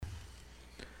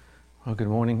Well, good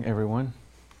morning, everyone.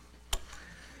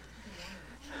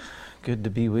 Good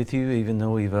to be with you, even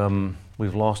though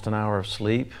we've lost an hour of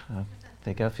sleep. I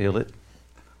think I feel it.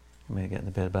 I may have gotten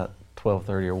to bed about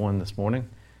 12:30 or 1 this morning.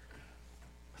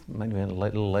 Maybe a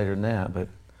little later than that, but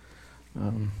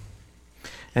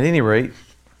at any rate,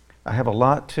 I have a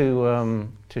lot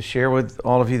to share with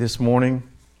all of you this morning,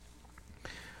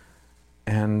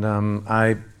 and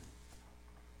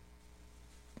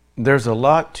there's a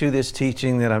lot to this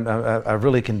teaching that I've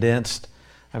really condensed.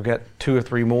 I've got 2 or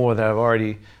 3 more that I've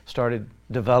already started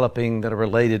developing that are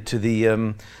related to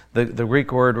the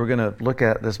Greek word we're going to look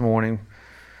at this morning.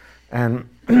 And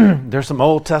there's some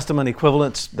Old Testament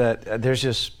equivalents that there's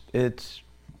just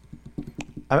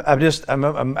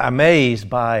I'm amazed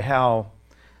by how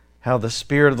the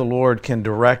Spirit of the Lord can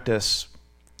direct us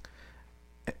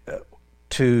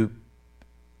to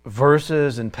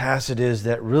verses and passages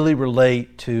that really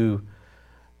relate to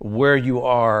where you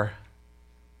are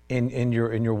in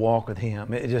your walk with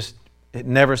Him. It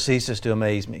never ceases to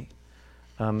amaze me.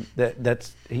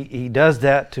 He does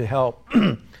that to help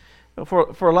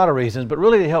for a lot of reasons, but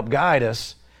really to help guide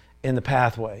us in the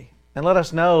pathway and let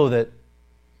us know that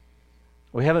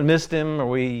we haven't missed Him,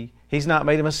 or He's not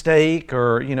made a mistake,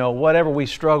 or whatever we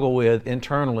struggle with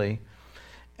internally.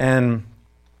 And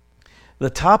the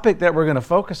topic that we're going to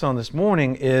focus on this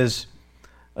morning is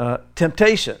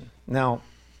temptation. Now,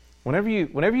 whenever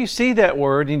you see that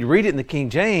word and you read it in the King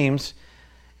James,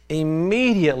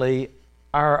 immediately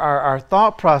our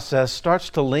thought process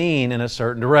starts to lean in a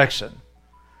certain direction.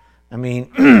 I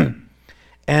mean,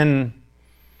 and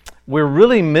we're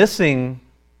really missing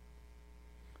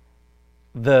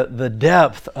the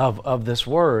depth of this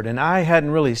word. And I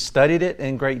hadn't really studied it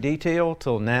in great detail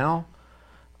till now.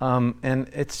 And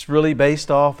it's really based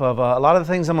off of a lot of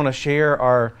the things I'm going to share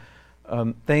are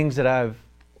things that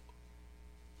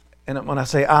and when I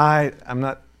say I'm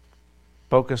not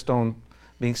focused on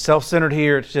being self-centered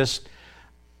here. It's just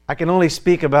I can only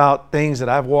speak about things that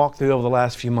I've walked through over the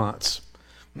last few months.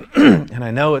 And I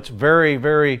know it's very,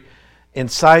 very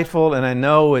insightful, and I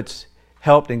know it's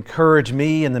helped encourage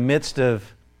me in the midst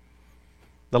of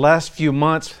the last few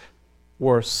months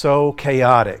were so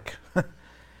chaotic.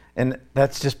 And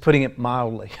that's just putting it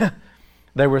mildly.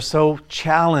 They were so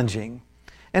challenging.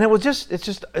 And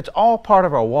it's all part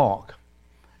of our walk.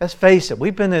 Let's face it,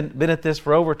 we've been at this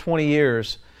for over 20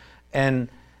 years, and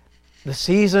the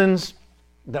seasons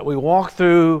that we walk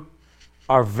through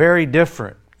are very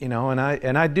different, and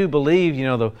I do believe,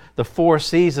 the 4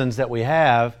 seasons that we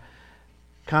have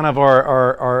kind of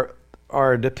are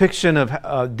a depiction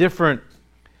of different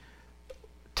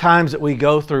times that we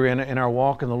go through in our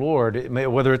walk in the Lord.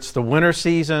 Whether it's the winter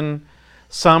season,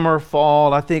 summer,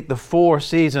 fall, I think the 4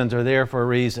 seasons are there for a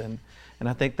reason, and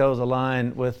I think those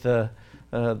align with the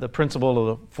principle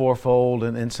of the fourfold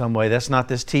in some way. That's not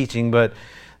this teaching, but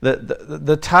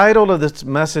the title of this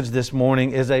message this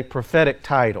morning is a prophetic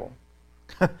title.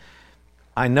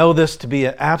 I know this to be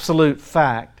an absolute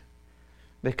fact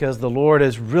because the Lord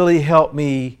has really helped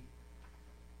me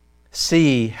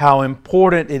see how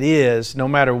important it is, no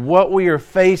matter what we are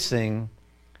facing,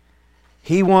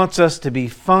 He wants us to be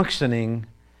functioning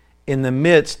in the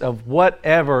midst of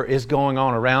whatever is going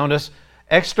on around us,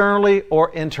 externally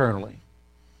or internally.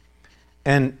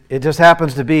 And it just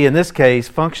happens to be, in this case,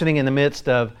 functioning in the midst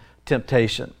of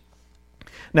temptation.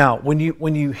 Now, when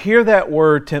you hear that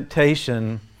word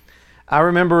temptation, I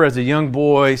remember as a young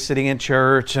boy sitting in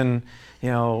church, and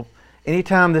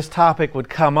anytime this topic would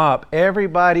come up,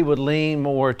 everybody would lean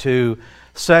more to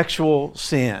sexual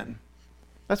sin.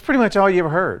 That's pretty much all you ever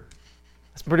heard.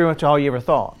 That's pretty much all you ever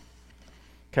thought.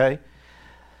 Okay?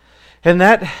 And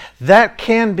that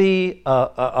can be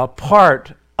a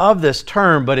part of this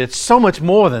term, but it's so much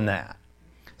more than that.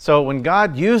 So when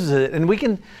God uses it, and we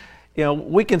can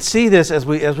see this as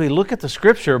we look at the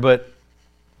Scripture, but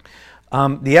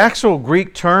the actual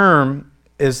Greek term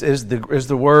is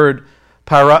the word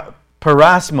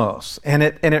parasmos, and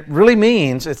it really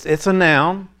means it's a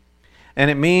noun,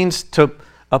 and it means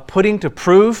putting to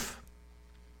proof.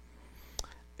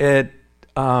 It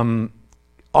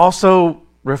also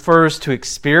refers to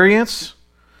experience,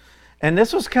 and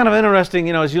this was kind of interesting.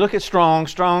 As you look at Strong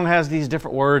has these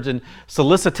different words: and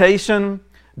solicitation,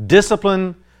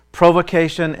 discipline,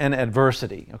 provocation, and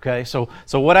adversity. Okay, so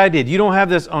what I did, you don't have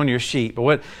this on your sheet, but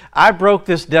what I broke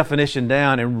this definition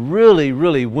down and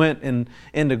really went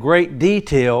into great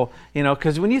detail,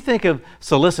 because when you think of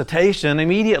solicitation,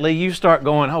 immediately you start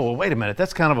going, oh, well, wait a minute,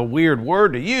 that's kind of a weird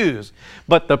word to use.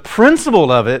 But the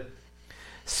principle of it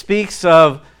speaks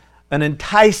of an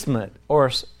enticement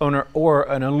or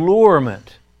an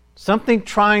allurement. something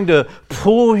trying to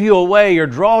pull you away or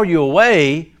draw you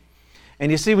away.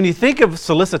 And you see, when you think of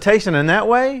solicitation in that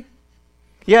way,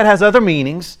 yeah, it has other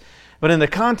meanings, but in the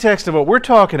context of what we're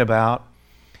talking about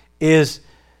is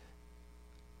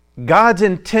God's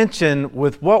intention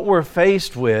with what we're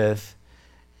faced with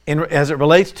as it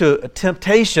relates to a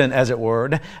temptation, as it were.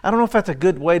 I don't know if that's a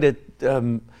good way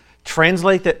to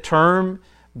translate that term,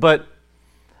 but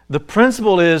the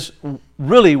principle is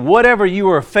really whatever you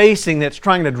are facing that's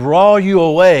trying to draw you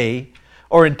away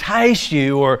or entice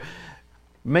you or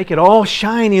make it all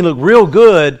shiny, look real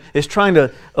good, is trying to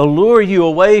allure you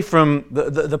away from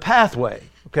the pathway,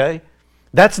 okay?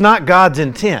 That's not God's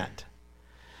intent.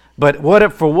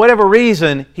 But for whatever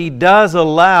reason, He does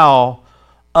allow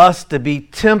us to be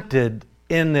tempted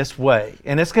in this way.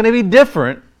 And it's going to be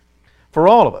different for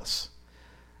all of us.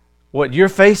 What you're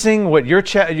facing, what your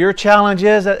challenge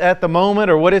is at the moment,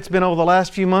 or what it's been over the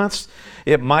last few months,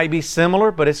 it might be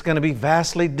similar, but it's going to be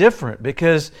vastly different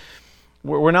because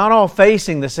we're not all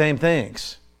facing the same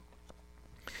things.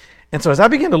 And so as I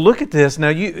begin to look at this,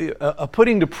 now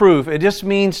putting to proof, it just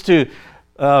means to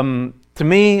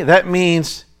me, that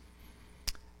means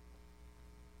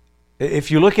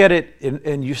if you look at it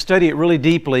and you study it really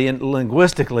deeply and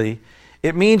linguistically,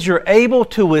 it means you're able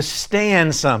to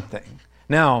withstand something.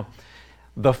 Now,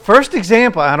 the first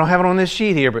example, I don't have it on this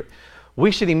sheet here, but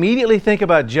we should immediately think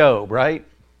about Job, right?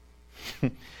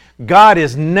 God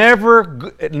is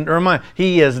never,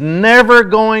 He is never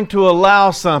going to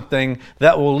allow something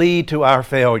that will lead to our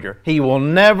failure. He will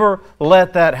never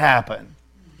let that happen.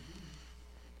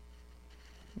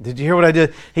 Did you hear what I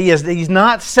did? He's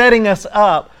not setting us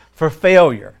up for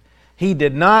failure. He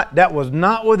did not, that was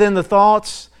not within the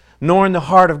thoughts nor in the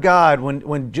heart of God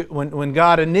when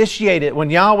God initiated,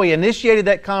 when Yahweh initiated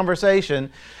that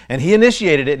conversation, and He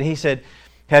initiated it, and He said,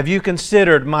 "Have you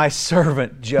considered my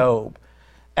servant Job?"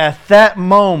 At that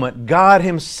moment, God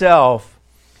Himself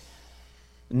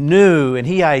knew and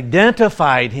He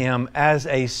identified him as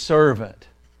a servant.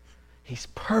 He's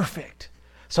perfect.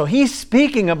 So He's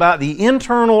speaking about the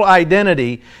internal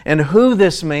identity and who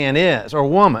this man is, or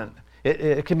woman.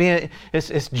 It can be, it's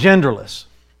genderless.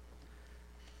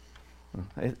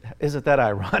 Isn't that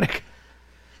ironic?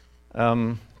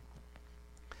 Don't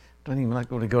even like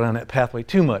to go down that pathway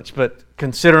too much, but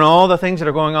considering all the things that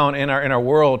are going on in our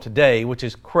world today, which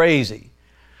is crazy.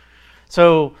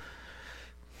 So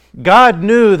God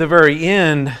knew the very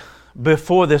end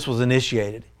before this was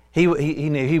initiated. He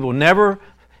will never.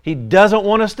 He doesn't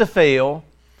want us to fail.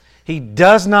 He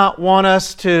does not want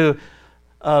us to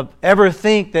ever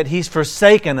think that He's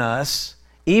forsaken us,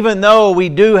 even though we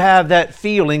do have that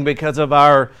feeling because of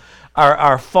our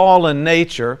fallen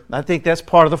nature. I think that's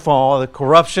part of the fall, the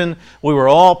corruption. We were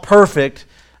all perfect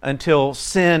until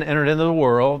sin entered into the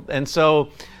world. And so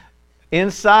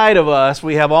inside of us,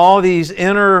 we have all these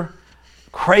inner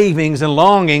cravings and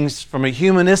longings from a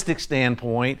humanistic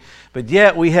standpoint, but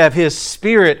yet we have His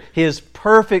Spirit, His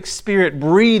perfect Spirit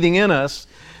breathing in us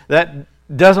that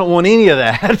doesn't want any of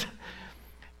that.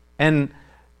 And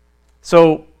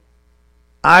so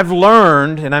I've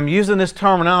learned, and I'm using this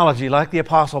terminology like the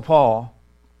Apostle Paul,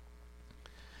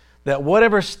 that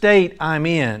whatever state I'm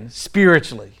in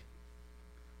spiritually,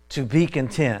 to be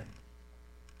content.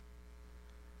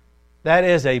 That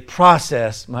is a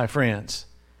process, my friends,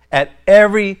 at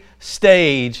every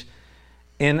stage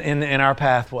in our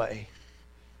pathway.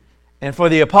 And for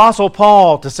the Apostle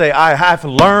Paul to say, I've had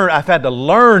to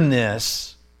learn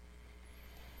this.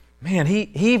 Man, he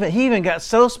even got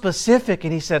so specific,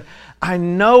 and he said, I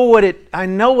know what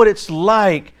it's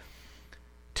like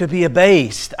to be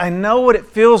abased. I know what it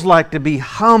feels like to be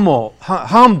humble. I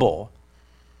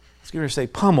was going to say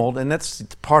pummeled, and that's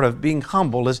part of being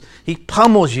humble, is He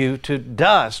pummels you to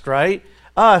dust, right?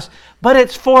 Us. But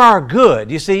it's for our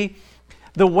good. You see,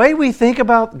 the way we think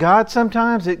about God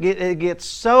sometimes, it gets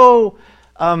so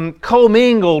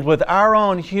commingled with our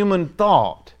own human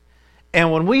thought.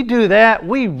 And when we do that,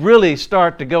 we really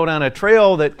start to go down a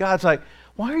trail that God's like,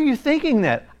 why are you thinking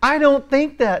that? I don't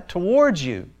think that towards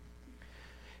you.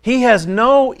 He has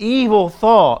no evil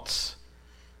thoughts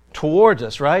towards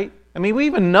us, right? I mean, we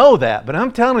even know that, but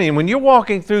I'm telling you, when you're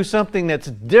walking through something that's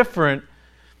different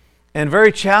and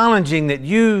very challenging that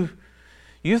you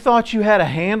thought you had a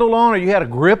handle on or you had a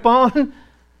grip on,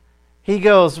 He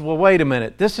goes, well, wait a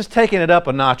minute, this is taking it up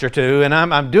a notch or two, and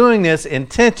I'm doing this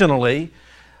intentionally,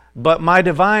 but my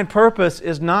divine purpose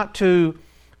is not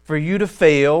for you to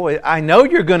fail. I know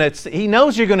He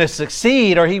knows you're going to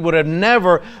succeed, or He would have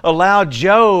never allowed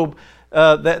Job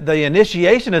the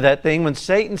initiation of that thing. When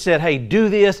Satan said, hey, do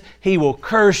this, he will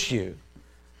curse you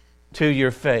to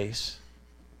your face.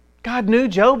 God knew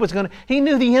Job was he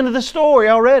knew the end of the story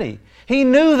already. He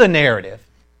knew the narrative.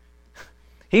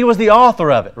 He was the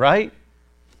author of it, right?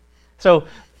 So,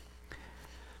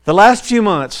 the last few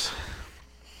months,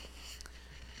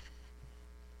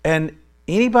 and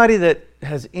anybody that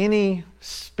has any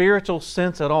spiritual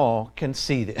sense at all can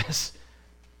see this.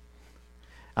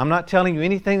 I'm not telling you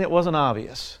anything that wasn't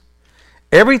obvious.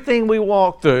 Everything we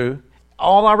walk through,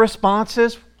 all our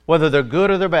responses, whether they're good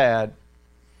or they're bad,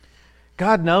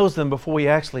 God knows them before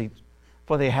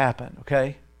they happen,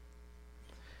 okay?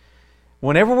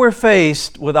 Whenever we're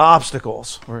faced with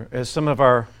obstacles, or as some of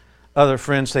our other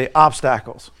friends say,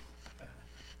 obstacles.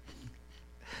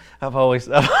 I've always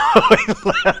laughed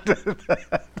at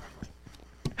that.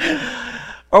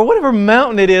 Or whatever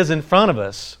mountain it is in front of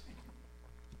us.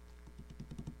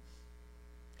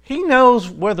 He knows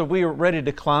whether we are ready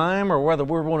to climb or whether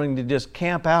we're wanting to just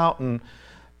camp out and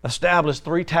establish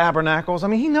 3 tabernacles. I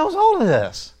mean, He knows all of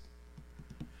this.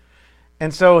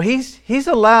 And so He's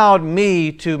allowed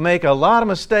me to make a lot of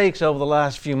mistakes over the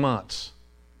last few months.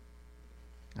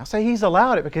 I say He's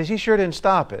allowed it because He sure didn't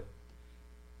stop it.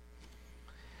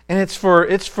 And it's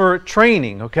for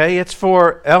training, okay? It's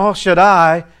for El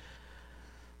Shaddai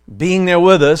being there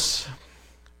with us,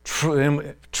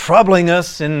 troubling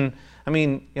us. And I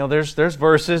mean, there's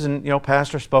verses, and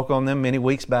Pastor spoke on them many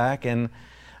weeks back. And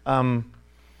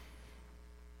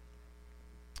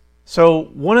so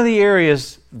one of the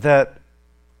areas that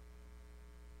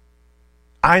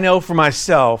I know for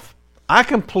myself, I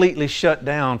completely shut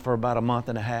down for about a month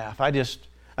and a half. I just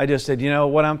said,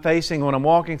 what I'm facing, what I'm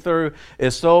walking through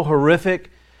is so horrific.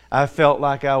 I felt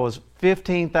like I was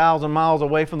 15,000 miles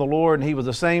away from the Lord, and He was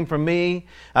the same for me.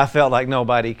 I felt like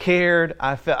nobody cared.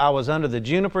 I was under the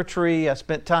juniper tree. I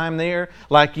spent time there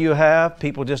like you have.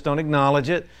 People just don't acknowledge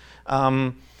it.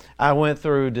 I went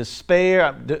through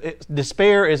despair.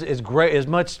 Despair is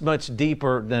much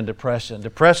deeper than depression.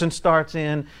 Depression starts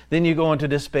then you go into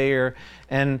despair,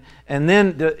 and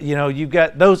then you've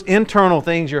got those internal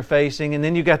things you're facing, and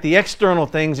then you've got the external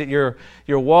things that you're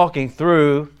walking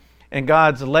through, and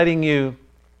God's letting you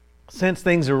sense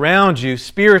things around you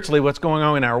spiritually, what's going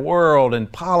on in our world and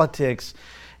politics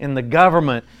and the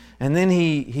government, and then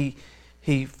He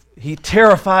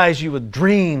terrifies you with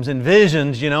dreams and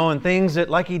visions, and things that,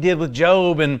 like He did with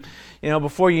Job, and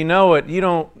before you know it, you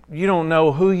don't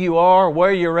know who you are,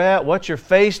 where you're at, what you're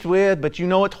faced with, but you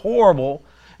know it's horrible,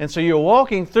 and so you're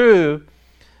walking through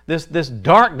this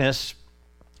darkness,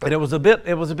 and it was a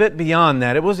bit beyond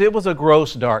that. It was a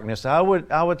gross darkness. I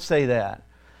would say that.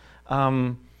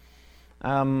 I'm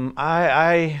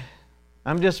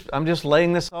just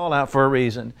laying this all out for a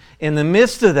reason. In the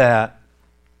midst of that,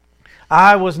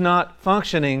 I was not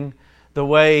functioning the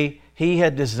way He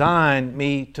had designed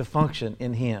me to function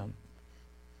in Him.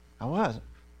 I wasn't.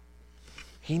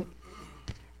 You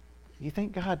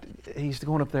think God, He's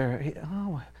going up there,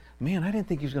 oh man, I didn't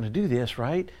think He was going to do this,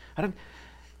 right?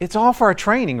 It's all for our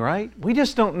training, right? We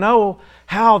just don't know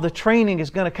how the training is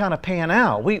going to kind of pan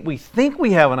out. We think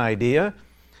we have an idea.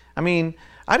 I mean,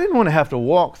 I didn't want to have to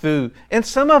walk through, and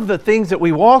some of the things that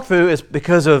we walk through is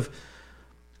because of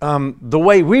the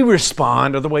way we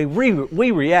respond or the way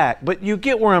we react. But you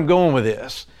get where I'm going with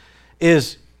this,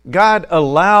 is God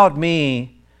allowed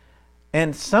me,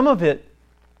 and some of it,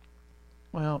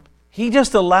 well, He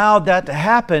just allowed that to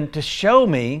happen to show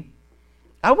me.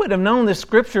 I wouldn't have known this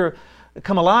scripture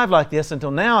come alive like this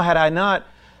until now had I not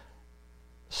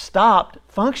stopped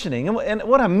functioning. And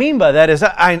what I mean by that is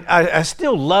I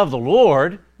still love the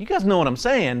Lord. You guys know what I'm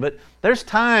saying, but there's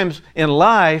times in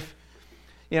life,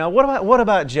 what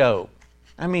about Job?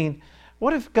 I mean,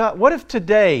 what if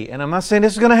today, and I'm not saying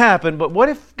this is going to happen, but what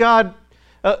if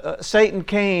Satan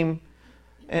came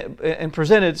and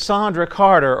presented Sandra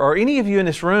Carter or any of you in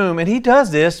this room, and he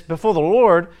does this before the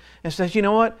Lord and says, you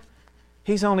know what?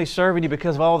 He's only serving you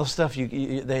because of all the stuff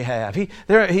they have.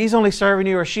 He's only serving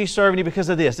you, or she's serving you because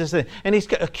of this, and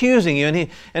he's accusing you.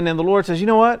 And then the Lord says, you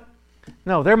know what?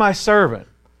 No, they're my servant.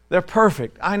 They're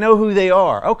perfect. I know who they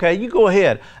are. Okay, you go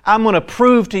ahead. I'm going to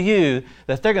prove to you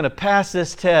that they're going to pass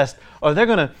this test, or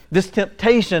this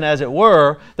temptation, as it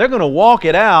were, they're going to walk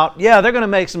it out. Yeah, they're going to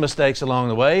make some mistakes along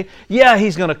the way. Yeah,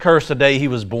 he's going to curse the day he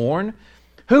was born.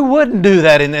 Who wouldn't do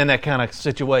that in that kind of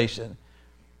situation?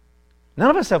 None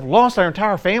of us have lost our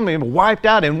entire family and wiped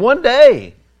out in one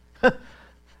day.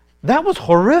 That was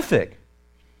horrific.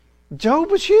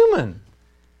 Job was human.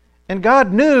 And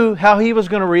God knew how he was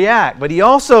going to react. But He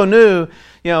also knew,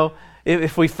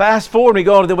 if we fast forward and we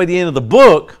go all the way to the end of the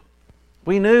book,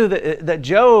 we knew that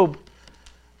Job,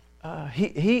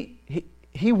 he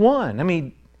won. I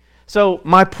mean, so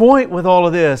my point with all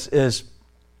of this is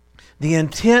the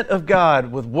intent of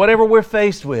God with whatever we're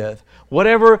faced with,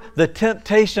 whatever the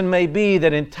temptation may be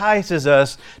that entices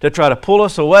us to try to pull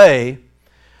us away,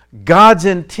 God's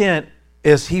intent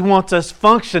is He wants us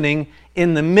functioning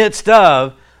in the midst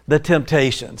of the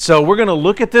temptation. So we're going to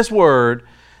look at this word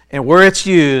and where it's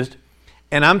used.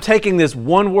 And I'm taking this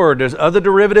one word. There's other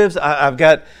derivatives. I've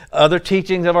got other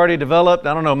teachings I've already developed.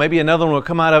 I don't know, maybe another one will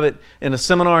come out of it in a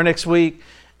seminar next week.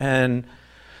 And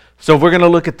so we're going to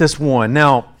look at this one.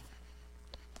 Now,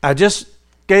 I just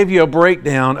gave you a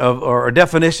breakdown of, or a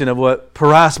definition of what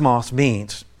parasmos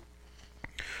means.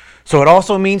 So it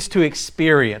also means to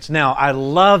experience. Now, I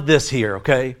love this here,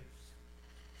 okay?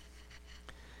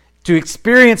 To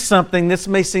experience something, this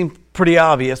may seem pretty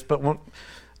obvious, but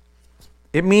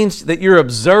it means that you're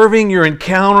observing, you're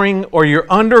encountering, or you're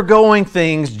undergoing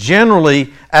things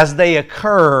generally as they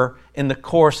occur in the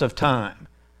course of time.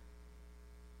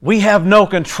 We have no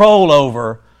control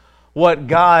over what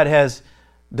God has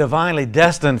divinely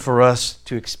destined for us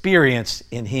to experience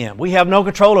in Him. We have no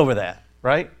control over that,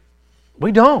 right?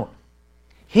 We don't.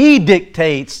 He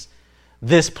dictates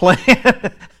this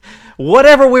plan.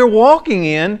 Whatever we're walking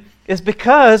in is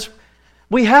because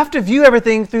we have to view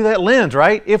everything through that lens,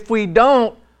 right? If we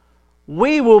don't,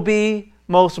 we will be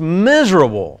most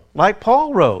miserable, like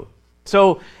Paul wrote.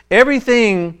 So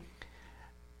everything,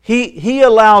 he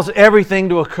allows everything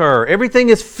to occur. Everything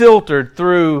is filtered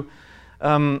through.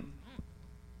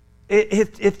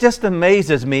 It just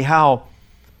amazes me how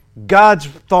God's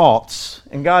thoughts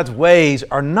and God's ways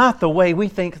are not the way we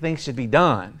think things should be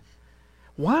done.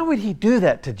 Why would He do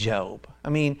that to Job? I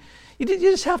mean, you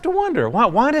just have to wonder,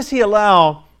 why does He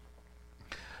allow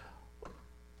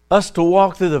us to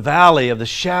walk through the valley of the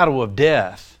shadow of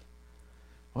death?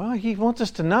 Well, He wants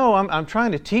us to know, I'm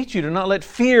trying to teach you to not let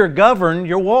fear govern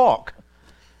your walk,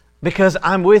 because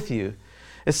I'm with you.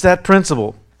 It's that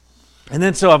principle. And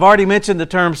then, so I've already mentioned the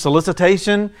term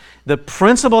solicitation. The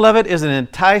principle of it is an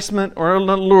enticement or an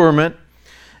allurement.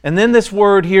 And then this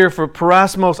word here for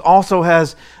parasmos also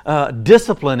has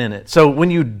discipline in it. So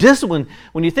when you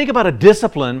think about a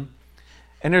discipline,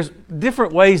 and there's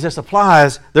different ways this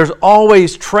applies, there's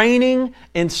always training,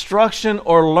 instruction,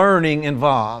 or learning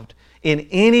involved in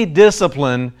any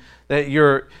discipline that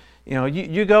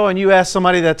you go and you ask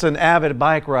somebody that's an avid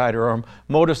bike rider or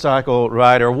motorcycle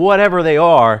rider, whatever they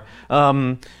are,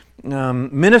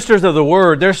 ministers of the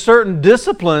Word, there's certain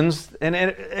disciplines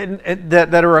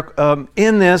that are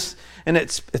in this, and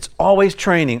it's always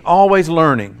training, always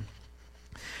learning.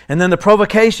 And then the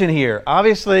provocation here,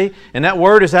 obviously, and that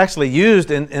word is actually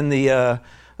used in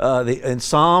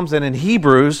Psalms and in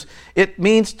Hebrews. It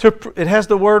means it has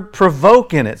the word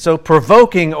provoke in it. So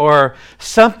provoking, or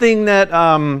something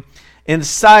that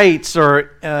incites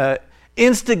or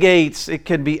instigates. It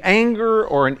can be anger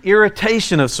or an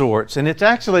irritation of sorts. And that's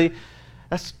kind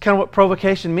of what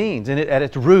provocation means. And at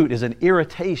its root is an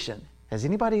irritation. Has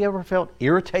anybody ever felt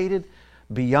irritated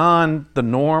beyond the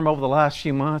norm over the last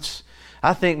few months?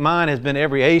 I think mine has been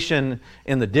every Asian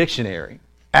in the dictionary.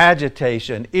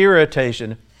 Agitation,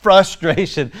 irritation,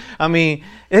 frustration. I mean,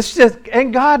 it's just,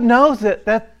 and God knows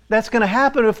that's going to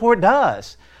happen before it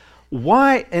does.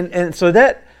 Why? And so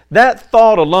that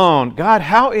thought alone, God,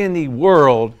 how in the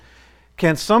world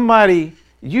can somebody,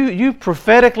 you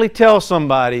prophetically tell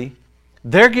somebody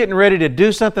they're getting ready to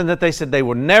do something that they said they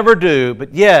would never do,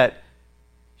 but yet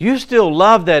you still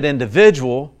love that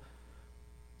individual?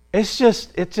 It's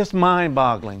just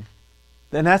mind-boggling.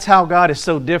 And that's how God is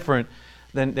so different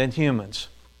than humans.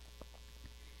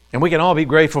 And we can all be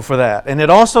grateful for that. And it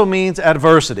also means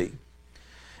adversity.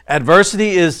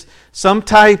 Adversity is some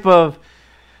type of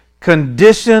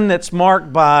condition that's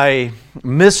marked by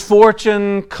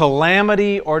misfortune,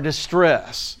 calamity, or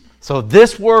distress. So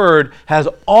this word has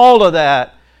all of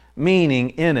that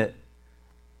meaning in it.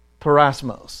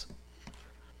 Parasmos.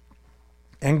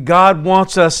 And God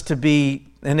wants us to be,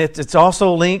 and it's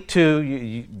also linked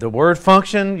to the word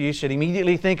function. You should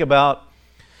immediately think about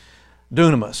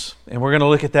dunamis. And we're going to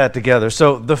look at that together.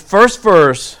 So the first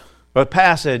verse or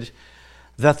passage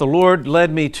that the Lord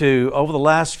led me to over the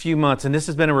last few months, and this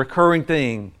has been a recurring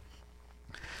thing,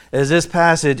 is this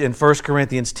passage in 1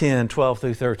 Corinthians 10, 12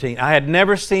 through 13. I had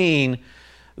never seen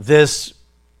this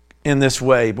in this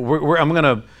way, but I'm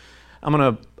going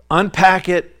to unpack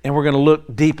it, and we're going to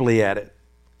look deeply at it.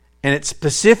 And it's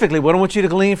specifically, what I want you to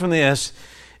glean from this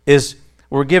is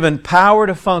we're given power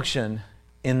to function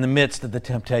in the midst of the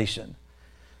temptation.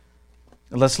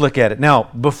 Let's look at it. Now,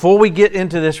 before we get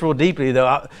into this real deeply,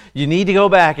 though, you need to go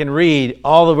back and read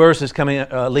all the verses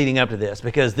leading up to this,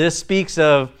 because this speaks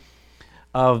of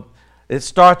it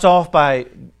starts off by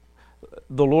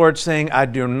the Lord saying, I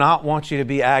do not want you to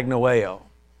be agnoeo.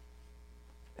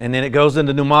 And then it goes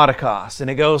into pneumatikos, and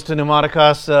it goes to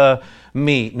pneumatikos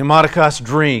meat, pneumatikos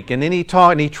drink. And then he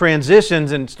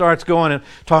transitions and starts going and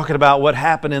talking about what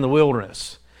happened in the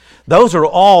wilderness. Those are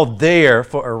all there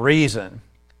for a reason.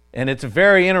 And it's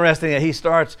very interesting that he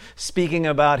starts speaking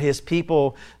about his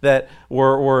people that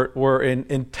were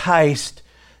enticed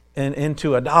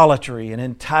into idolatry and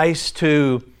enticed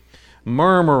to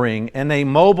murmuring, and they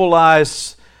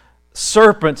mobilized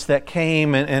serpents that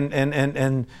came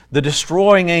and the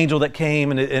destroying angel that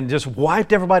came and just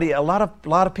wiped everybody, a lot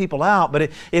of people out. But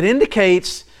it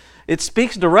indicates, it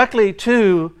speaks directly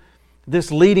to this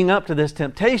leading up to this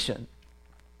temptation.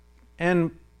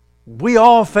 And we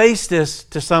all face this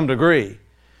to some degree.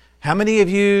 How many of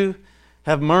you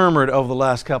have murmured over the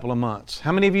last couple of months?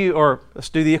 How many of you, or let's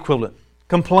do the equivalent,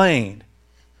 complained?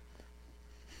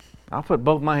 I'll put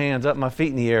both my hands up, my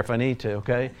feet in the air if I need to,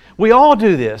 okay? We all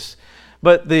do this.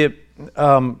 But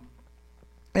and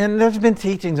there's been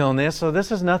teachings on this, so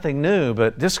this is nothing new.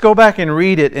 But just go back and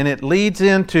read it, and it leads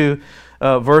into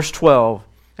verse 12.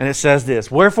 And it says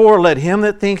this: "Wherefore let him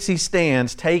that thinks he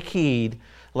stands take heed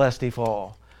lest he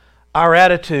fall." Our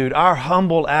attitude, our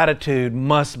humble attitude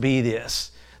must be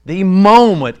this. The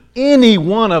moment any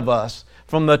one of us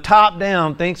from the top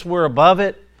down thinks we're above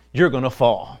it, you're going to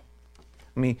fall.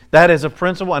 I mean, that is a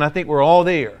principle, and I think we're all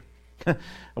there. And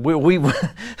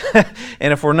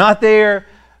if we're not there,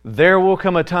 there will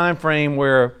come a time frame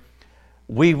where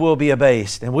we will be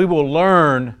abased, and we will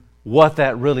learn what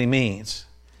that really means.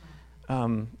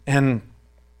 And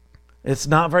it's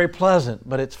not very pleasant,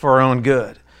 but it's for our own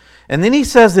good. And then he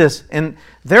says this, and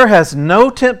there has no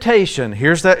temptation,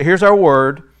 here's our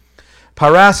word,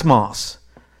 parasmos,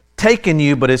 taken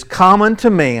you, but is common to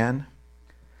man.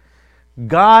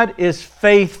 God is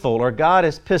faithful, or God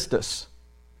is pistis,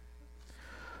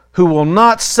 who will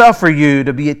not suffer you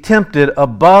to be tempted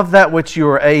above that which you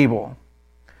are able.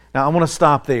 Now I want to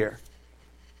stop there.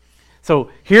 So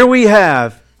here we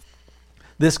have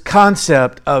this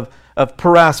concept of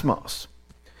parasmos.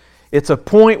 It's a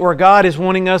point where God is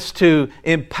wanting us to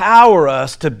empower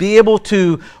us to be able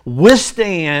to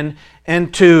withstand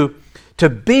and to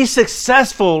be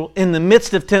successful in the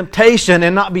midst of temptation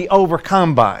and not be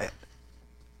overcome by it.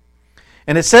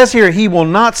 And it says here, He will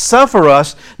not suffer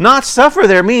us. Not suffer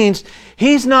there means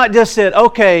He's not just said,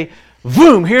 okay,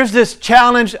 boom, here's this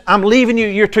challenge, I'm leaving you,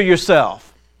 you're to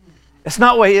yourself. It's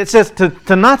not way. It says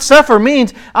to not suffer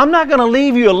means I'm not going to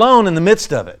leave you alone in the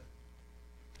midst of it.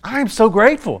 I'm so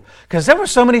grateful because there were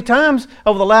so many times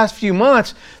over the last few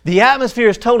months, the atmosphere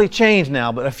has totally changed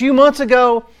now. But a few months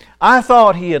ago, I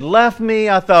thought He had left me.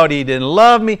 I thought He didn't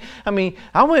love me. I mean,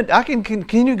 I can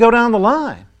continue to go down the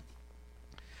line.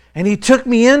 And He took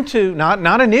me into,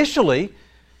 not initially,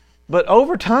 but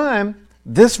over time,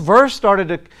 this verse started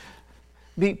to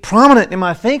be prominent in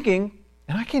my thinking.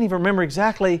 And I can't even remember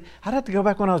exactly. I'd have to go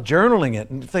back when I was journaling it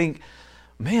and think,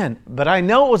 man, but I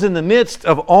know it was in the midst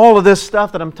of all of this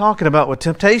stuff that I'm talking about with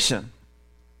temptation.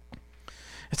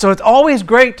 And so it's always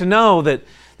great to know that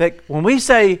when we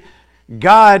say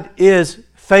God is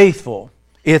faithful,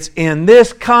 it's in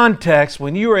this context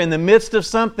when you are in the midst of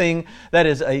something that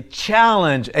is a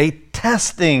challenge, a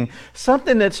testing,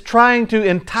 something that's trying to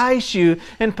entice you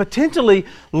and potentially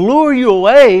lure you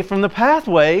away from the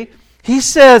pathway. He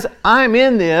says, I'm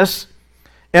in this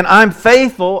and I'm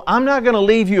faithful. I'm not going to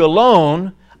leave you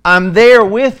alone. I'm there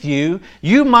with you.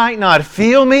 You might not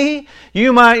feel me.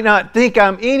 You might not think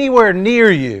I'm anywhere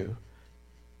near you.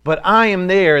 But I am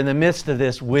there in the midst of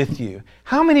this with you.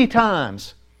 How many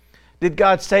times did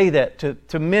God say that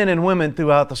to men and women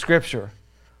throughout the Scripture?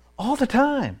 All the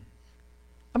time.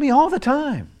 I mean, all the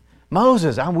time.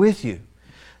 Moses, I'm with you.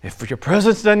 If your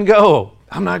presence doesn't go,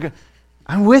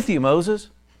 I'm with you, Moses.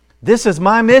 This is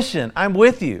my mission. I'm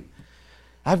with you.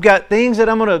 I've got things that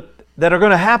are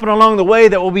going to happen along the way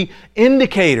that will be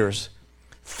indicators.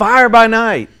 Fire by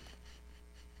night,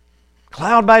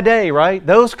 cloud by day, right?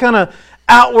 Those kind of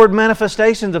outward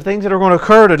manifestations of things that are going to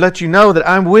occur to let you know that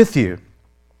I'm with you.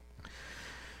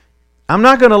 I'm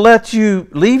not going to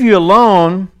leave you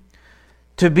alone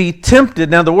to be tempted.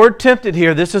 Now the word tempted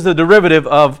here, this is the derivative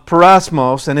of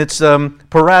parasmos, and it's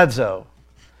paradzo.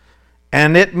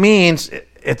 And it means,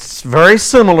 it's very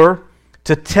similar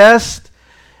to test,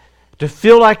 to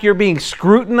feel like you're being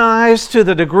scrutinized to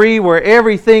the degree where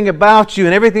everything about you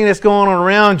and everything that's going on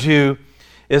around you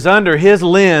is under His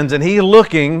lens and He's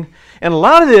looking. And a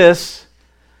lot of this,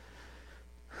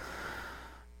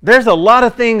 there's a lot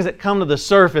of things that come to the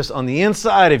surface on the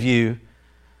inside of you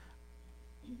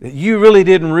that you really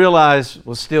didn't realize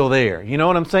was still there. You know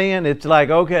what I'm saying? It's like,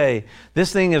 okay,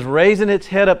 this thing is raising its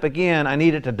head up again. I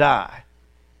need it to die.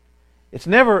 It's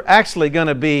never actually going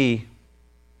to be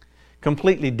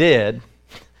completely dead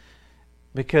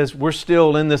because we're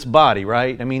still in this body,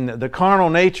 right? I mean, the carnal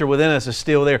nature within us is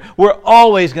still there. We're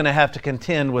always going to have to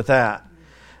contend with that.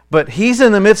 But He's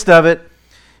in the midst of it,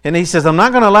 and He says, I'm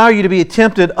not going to allow you to be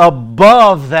tempted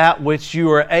above that which you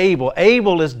are able.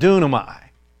 Able is dunamai.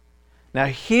 Now,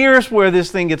 here's where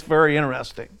this thing gets very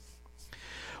interesting.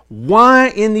 Why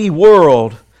in the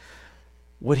world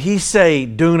would He say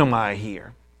dunamai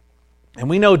here? And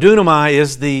we know dunamai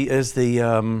is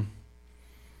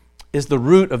the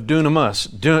root of dunamis.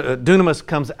 Dunamis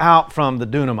comes out from the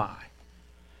dunamai.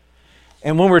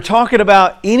 And when we're talking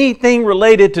about anything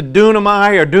related to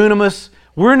dunamai or dunamis,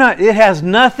 it has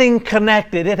nothing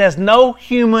connected. It has no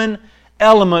human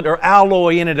element or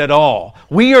alloy in it at all.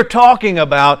 We are talking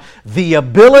about the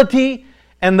ability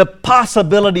and the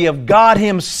possibility of God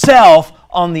Himself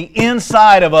on the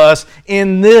inside of us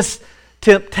in this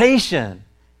temptation.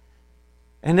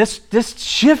 And this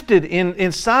shifted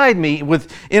inside me.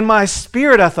 In my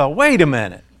spirit, I thought, wait a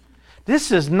minute.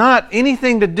 This is not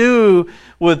anything to do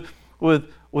with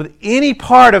any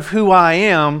part of who I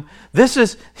am. This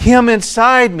is Him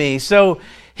inside me. So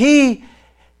He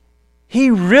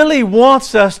really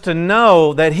wants us to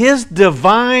know that His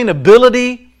divine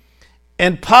ability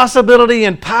and possibility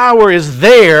and power is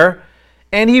there,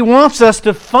 and He wants us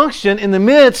to function in the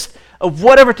midst of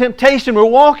whatever temptation we're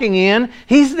walking in.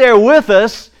 He's there with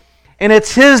us, and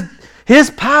it's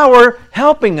His power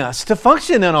helping us to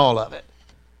function in all of it.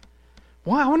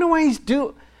 Why? I wonder why He's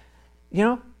doing.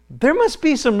 There must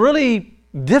be some really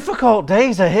difficult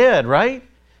days ahead, right?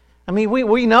 I mean,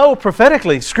 we know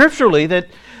prophetically, scripturally, that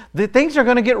things are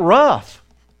going to get rough.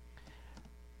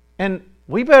 And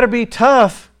we better be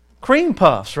tough cream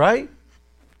puffs, right?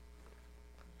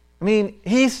 I mean,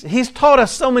 He's taught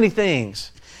us so many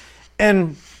things.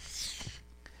 And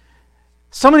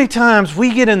so many times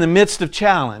we get in the midst of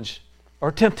challenge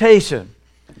or temptation,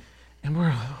 and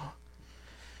we're,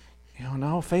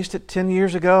 no, I faced it 10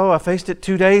 years ago, I faced it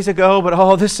 2 days ago,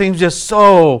 but this seems just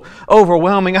so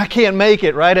overwhelming. I can't make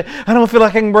it, right? I don't feel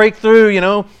like I can break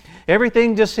through,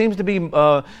 Everything just seems to be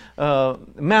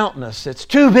mountainous. It's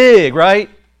too big, right?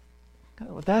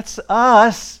 That's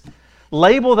us.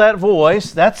 Label that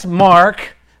voice. That's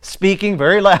Mark speaking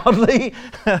very loudly.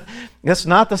 That's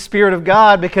not the Spirit of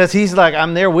God, because He's like,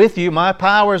 I'm there with you. My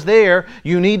power's there.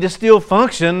 You need to still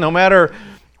function no matter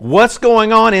what's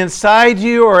going on inside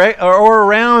you or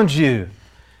around you.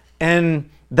 And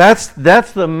that's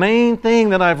the main thing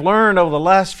that I've learned over the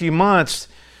last few months,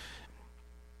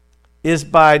 is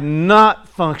by not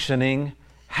functioning,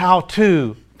 how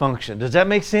to function. Does that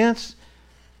make sense?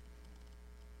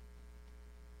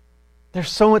 There's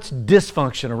so much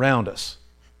dysfunction around us.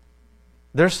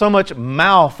 There's so much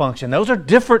malfunction. Those are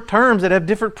different terms that have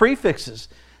different prefixes,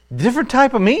 different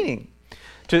type of meaning.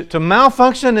 To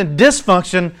malfunction and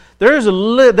dysfunction, there is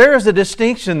a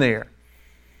distinction there.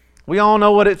 We all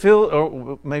know what it feels,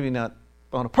 or maybe not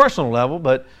on a personal level,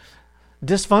 but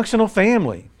dysfunctional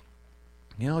family.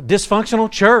 Dysfunctional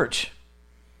church.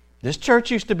 This church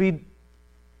used to be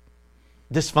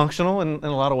dysfunctional in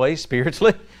a lot of ways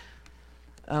spiritually.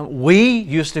 We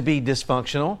used to be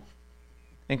dysfunctional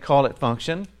and call it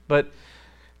function. But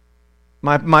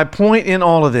my point in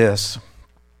all of this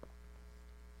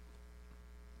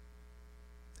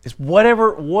is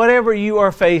whatever you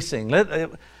are facing,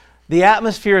 the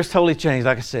atmosphere has totally changed,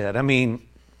 like I said. I mean,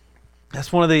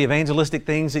 that's one of the evangelistic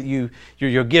things that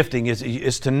your gifting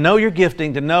is to know your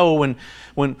gifting, to know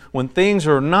when things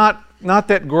are not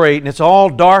that great and it's all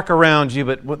dark around you,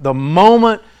 but the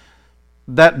moment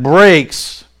that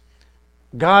breaks,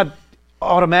 God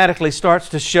automatically starts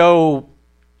to show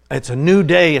it's a new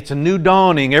day, it's a new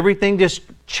dawning. Everything just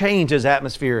changes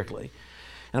atmospherically.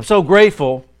 And I'm so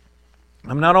grateful.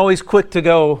 I'm not always quick to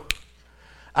go,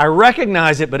 I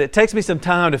recognize it, but it takes me some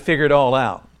time to figure it all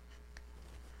out.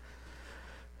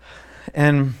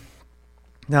 And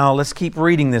now let's keep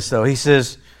reading this, though. He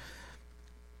says,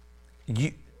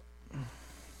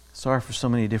 sorry for so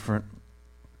many different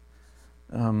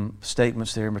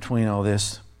statements there in between all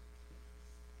this.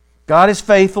 God is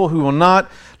faithful, who will not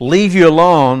leave you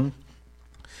alone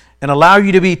and allow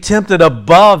you to be tempted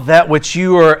above that which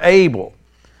you are able,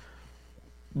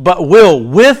 but will,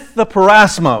 with the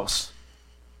parasmos.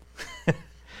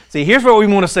 See, here's what we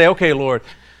want to say. Okay, Lord,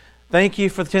 thank you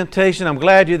for the temptation. I'm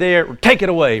glad you're there. Take it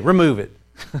away. Remove it.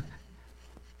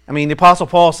 I mean, the Apostle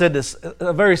Paul said this,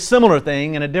 a very similar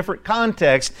thing in a different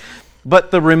context,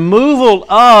 but the removal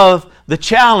of the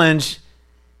challenge,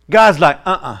 God's like,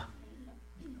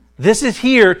 This is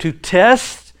here to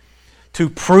test, to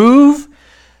prove,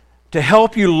 to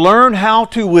help you learn how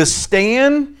to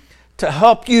withstand, to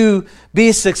help you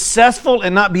be successful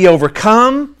and not be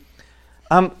overcome,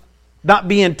 not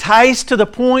be enticed to the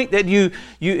point that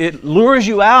it lures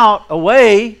you out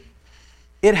away.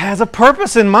 It has a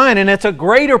purpose in mind, and it's a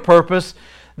greater purpose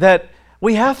that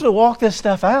we have to walk this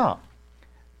stuff out,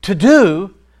 to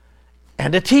do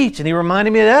and to teach. And he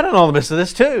reminded me of that in all the midst of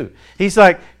this too. He's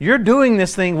like, you're doing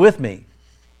this thing with me.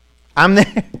 I'm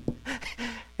there.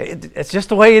 It's just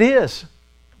the way it is.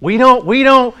 We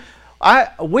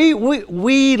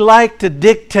like to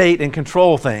dictate and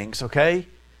control things, okay?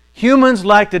 Humans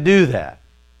like to do that.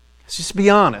 Let's just be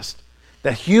honest.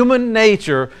 The human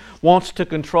nature wants to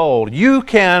control. You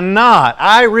cannot,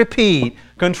 I repeat,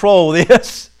 control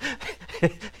this.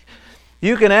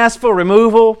 You can ask for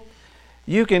removal.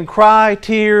 You can cry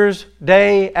tears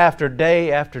day after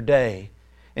day after day.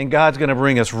 And God's going to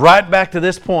bring us right back to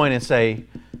this point and say,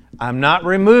 I'm not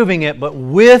removing it, but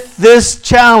with this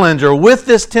challenge or with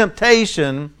this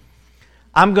temptation,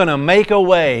 I'm going to make a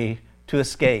way to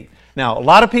escape. Now, a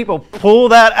lot of people pull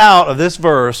that out of this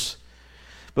verse,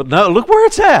 but no, look where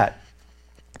it's at.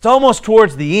 It's almost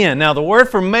towards the end. Now, the word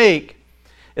for make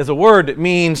is a word that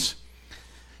means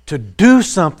to do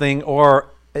something, or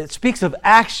it speaks of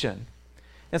action.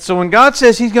 And so when God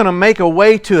says He's going to make a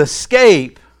way to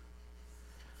escape,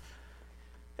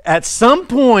 at some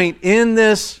point in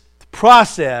this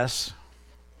process,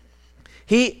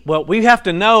 we have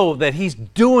to know that He's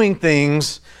doing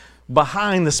things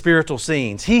behind the spiritual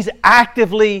scenes. He's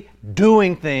actively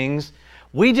doing things.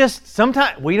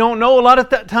 Sometimes we don't know a lot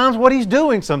of times what He's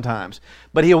doing sometimes,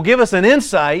 but He'll give us an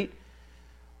insight,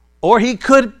 or He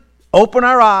could open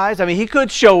our eyes. I mean, He could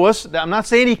show us. I'm not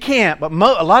saying He can't, but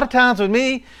a lot of times with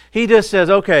me, He just says,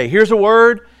 okay, here's a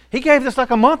word. He gave this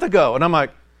like a month ago, and I'm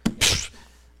like,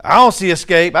 I don't see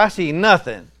escape. I see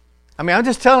nothing. I mean, I'm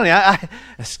just telling you, I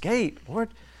escape. Lord,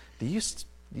 do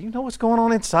you know what's going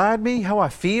on inside me? How I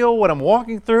feel, what I'm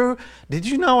walking through? Did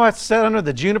you know I sat under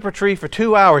the juniper tree for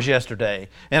 2 hours yesterday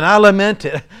and I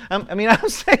lamented? I'm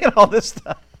saying all this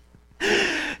stuff.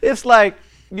 It's like,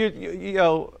 you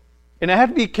know, and I have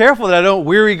to be careful that I don't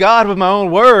weary God with my own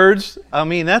words. I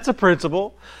mean, that's a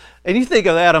principle. And you think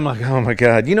of that, I'm like, oh my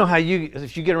God. You know how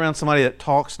if you get around somebody that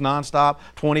talks nonstop,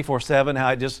 24/7,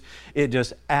 how it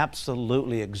just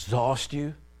absolutely exhausts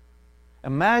you?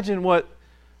 Imagine what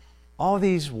all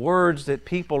these words that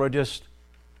people are just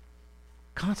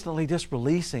constantly just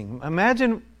releasing.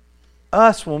 Imagine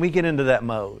us when we get into that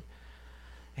mode.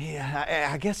 Yeah,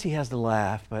 I guess He has to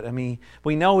laugh, but I mean,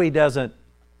 we know He doesn't.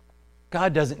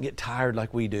 God doesn't get tired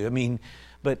like we do. I mean,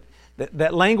 but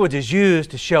that language is used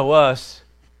to show us.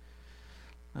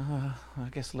 I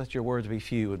guess let your words be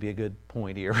few would be a good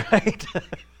point here, right?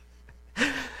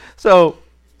 So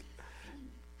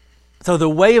the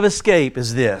way of escape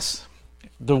is this.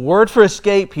 The word for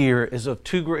escape here is of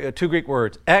two Greek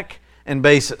words, ek and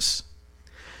basis.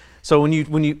 So when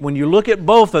you look at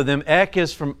both of them, ek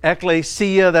is from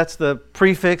ekklesia, that's the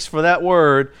prefix for that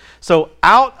word. So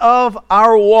out of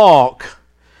our walk,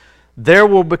 there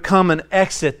will become an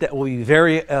exit that will be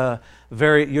very,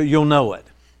 you'll know it.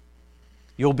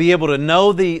 You'll be able to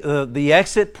know the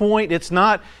exit point. It's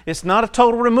not a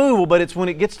total removal, but it's when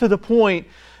it gets to the point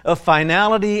of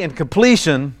finality and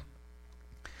completion.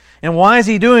 And why is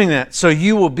He doing that? So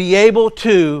you will be able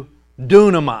to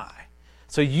dunamai.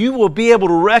 So you will be able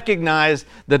to recognize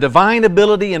the divine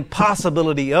ability and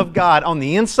possibility of God on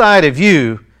the inside of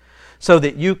you so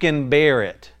that you can bear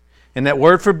it. And that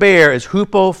word for bear is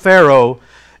hupophero,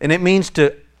 and it means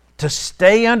to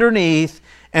stay underneath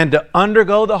and to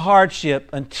undergo the hardship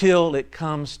until it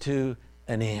comes to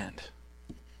an end.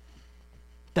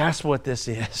 That's what this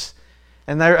is.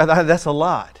 And that's a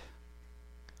lot.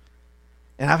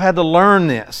 And I've had to learn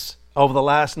this over the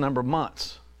last number of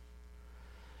months.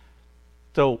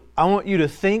 So I want you to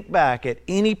think back at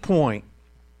any point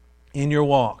in your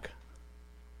walk.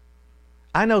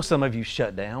 I know some of you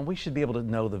shut down. We should be able to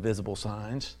know the visible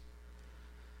signs.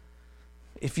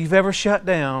 If you've ever shut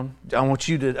down, I want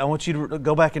you to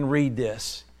go back and read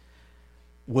this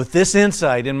with this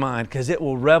insight in mind, because it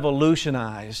will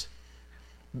revolutionize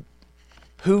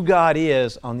who God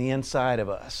is on the inside of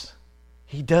us.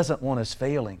 He doesn't want us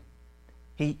failing.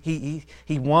 He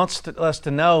wants us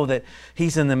to know that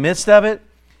He's in the midst of it.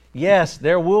 Yes,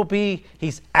 there will be.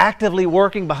 He's actively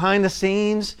working behind the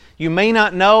scenes. You may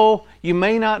not know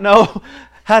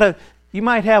how to. You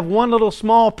might have one little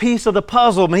small piece of the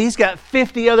puzzle, but He's got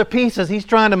 50 other pieces He's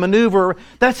trying to maneuver.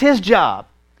 That's His job.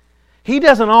 He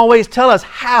doesn't always tell us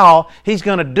how He's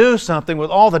going to do something with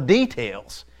all the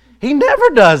details. He never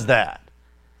does that.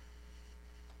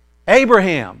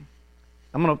 Abraham.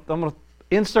 I'm going to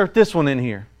insert this one in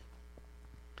here.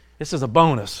 This is a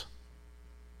bonus.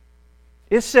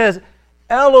 It says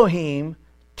Elohim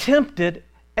tempted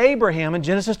Abraham in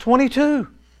Genesis 22.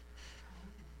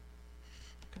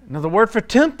 Now the word for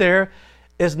tempt there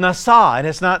is nasa, and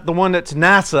it's not the one that's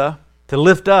NASA, to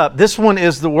lift up. This one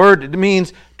is the word, it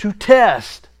means to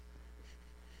test.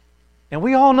 And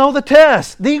we all know the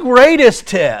test, the greatest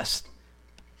test.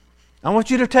 I want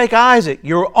you to take Isaac,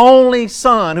 your only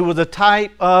son, who was a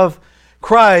type of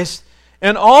Christ,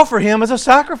 and offer him as a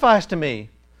sacrifice to me.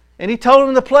 And he told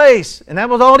him the place, and that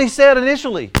was all he said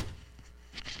initially.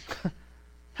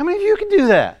 How many of you can do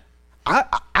that?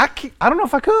 I don't know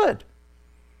if I could.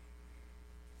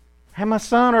 Have my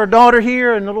son or daughter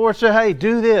here, and the Lord said, hey,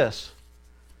 do this.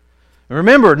 And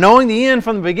remember, knowing the end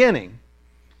from the beginning,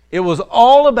 it was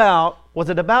all about, was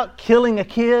it about killing a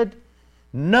kid?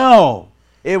 No.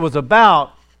 It was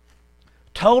about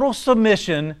total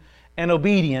submission and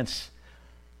obedience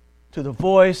to the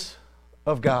voice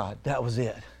of God. That was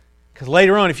it. Because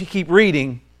later on, if you keep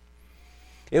reading,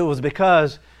 it was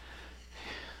because,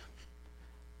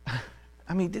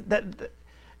 I mean,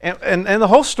 and the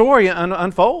whole story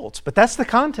unfolds. But that's the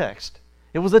context.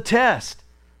 It was a test.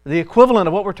 The equivalent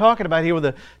of what we're talking about here with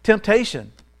the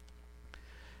temptation.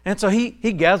 And so he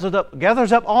gathers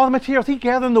up all the materials. He's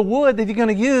gathering the wood that he's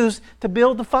going to use to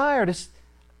build the fire.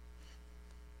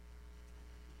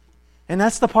 And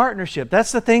that's the partnership.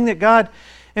 That's the thing that God...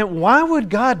 And why would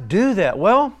God do that?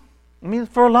 Well, I mean,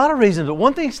 for a lot of reasons. But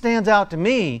one thing stands out to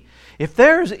me. If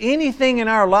there's anything in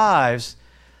our lives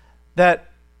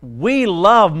that we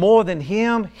love more than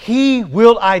Him, He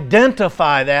will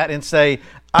identify that and say,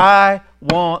 I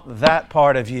want that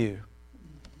part of you.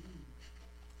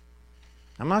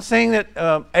 I'm not saying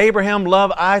that Abraham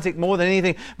loved Isaac more than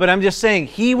anything, but I'm just saying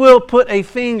He will put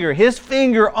his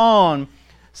finger on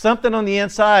something on the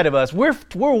inside of us. We're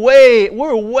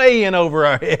way in over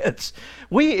our heads.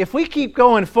 If we keep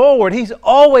going forward, He's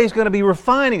always going to be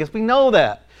refining us. We know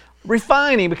that.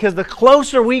 Refining, because the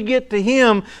closer we get to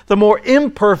Him, the more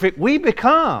imperfect we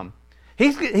become.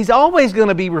 He's always going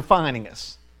to be refining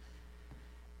us.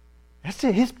 That's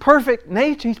it. His perfect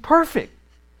nature. He's perfect.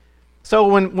 So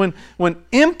when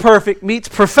imperfect meets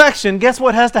perfection, guess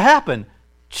what has to happen?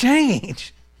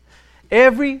 Change.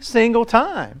 Every single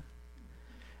time.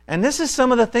 And this is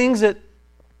some of the things that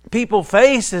people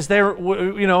face as they're,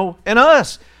 in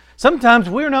us. Sometimes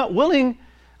we're not willing.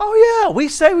 Oh yeah, we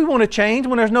say we want to change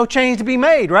when there's no change to be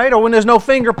made, right? Or when there's no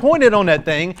finger pointed on that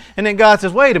thing, and then God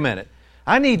says, wait a minute,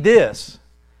 I need this.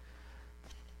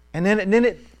 And then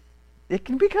it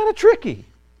can be kind of tricky.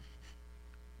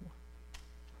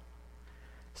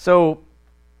 So,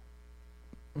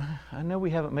 I know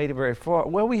we haven't made it very far.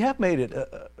 Well, we have made it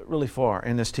really far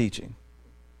in this teaching.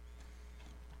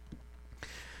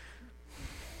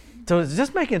 So is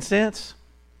this making sense?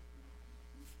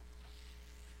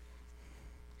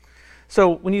 So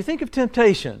when you think of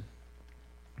temptation,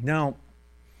 now,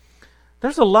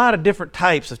 there's a lot of different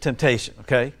types of temptation,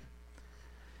 okay?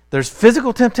 There's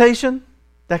physical temptation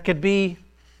that could be,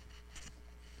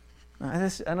 I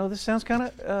know this sounds kind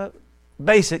of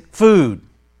basic, food,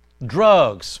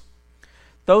 drugs,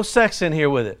 throw sex in here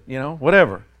with it,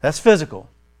 whatever. That's physical.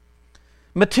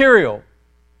 Material,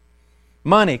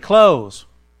 money, clothes.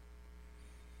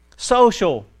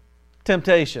 Social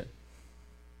temptation,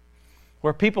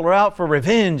 where people are out for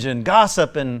revenge and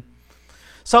gossip and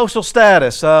social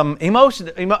status. Emotion.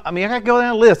 I can go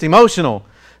down a list. Emotional,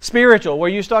 spiritual,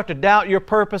 where you start to doubt your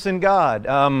purpose in God.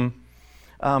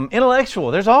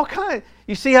 Intellectual. There's all kinds.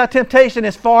 You see how temptation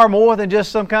is far more than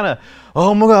just some kind of,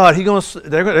 oh my God,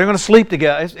 they're going to sleep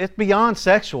together. It's beyond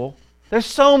sexual. There's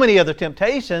so many other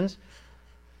temptations,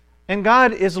 and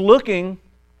God is looking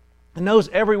and knows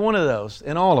every one of those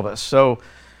in all of us. So,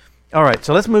 all right,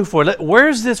 so let's move forward.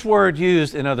 Where's this word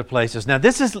used in other places? Now,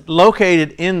 this is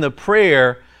located in the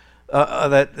prayer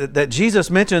that Jesus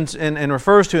mentions and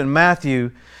refers to in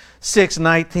Matthew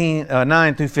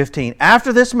 6:9 through 15.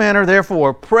 After this manner,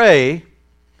 therefore, pray,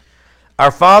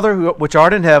 Our Father which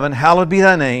art in heaven, hallowed be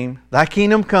thy name. Thy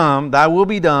kingdom come, thy will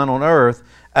be done on earth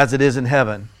as it is in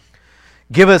heaven.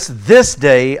 Give us this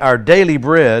day our daily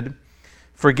bread.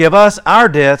 Forgive us our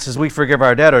debts as we forgive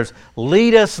our debtors.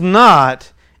 Lead us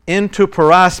not into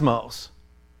parasmos.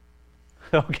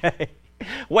 Okay,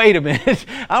 wait a minute.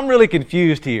 I'm really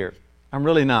confused here. I'm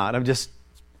really not.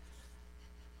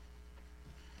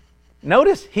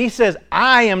 Notice he says,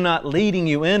 I am not leading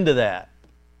you into that.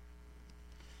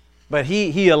 But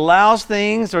he allows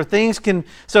things, or things can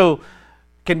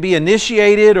be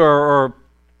initiated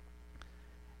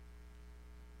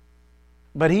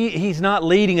but he's not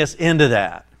leading us into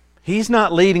that. He's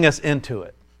not leading us into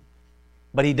it.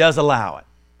 But he does allow it.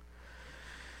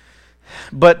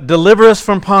 But deliver us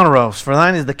from Poneros, for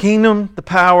thine is the kingdom, the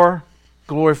power,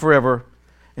 glory forever.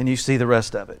 And you see the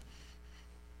rest of it.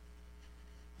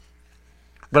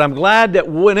 But I'm glad that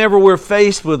whenever we're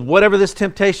faced with whatever this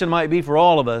temptation might be for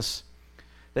all of us,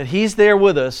 that He's there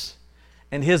with us,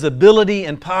 and His ability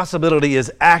and possibility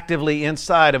is actively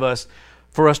inside of us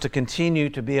for us to continue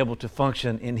to be able to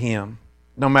function in Him,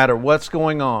 no matter what's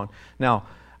going on. Now,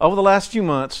 over the last few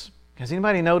months, has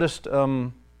anybody noticed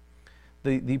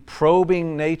the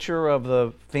probing nature of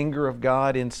the finger of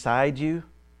God inside you?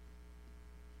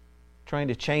 Trying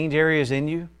to change areas in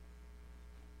you?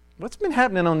 What's been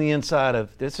happening on the inside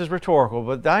of, this is rhetorical,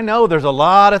 but I know there's a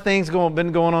lot of things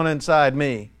been going on inside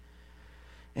me.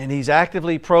 And He's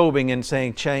actively probing and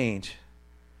saying, change.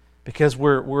 Because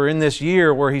we're in this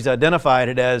year where He's identified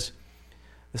it as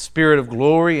the Spirit of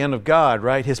glory and of God,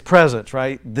 right? His presence,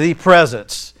 right? The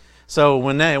presence. So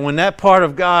when that part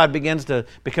of God begins to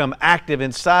become active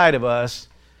inside of us,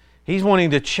 He's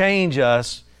wanting to change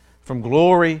us from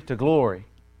glory to glory.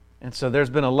 And so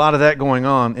there's been a lot of that going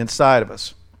on inside of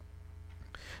us.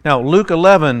 Now, Luke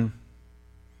 11,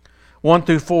 1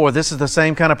 through 4, this is the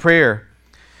same kind of prayer,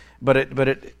 but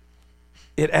it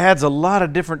adds a lot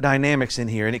of different dynamics in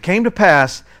here. And it came to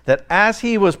pass that as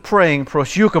he was praying,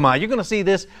 proseuchomai, you're going to see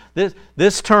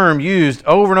this term used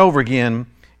over and over again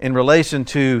in relation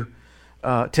to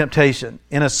temptation.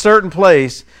 In a certain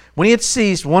place, when he had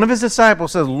ceased, one of his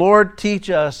disciples says, Lord,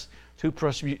 teach us to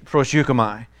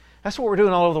proseuchomai. That's what we're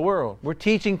doing all over the world. We're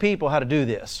teaching people how to do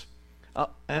this.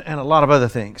 And a lot of other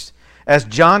things. As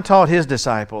John taught his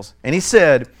disciples, and he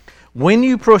said, when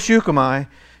you proseuchomai,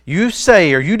 you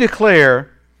say or you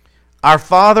declare, Our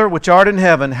Father which art in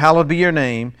heaven, hallowed be your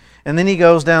name. And then he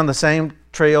goes down the same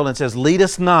trail and says, lead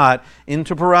us not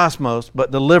into parasmos,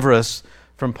 but deliver us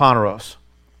from Poneros.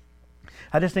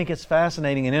 I just think it's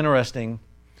fascinating and interesting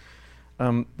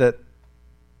that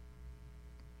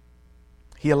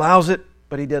he allows it,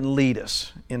 but he doesn't lead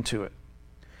us into it.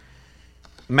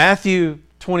 Matthew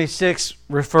 26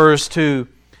 refers to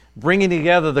bringing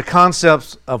together the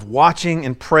concepts of watching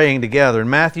and praying together. In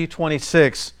Matthew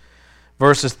 26,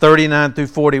 verses 39 through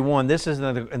 41, this is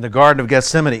in the Garden of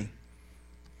Gethsemane.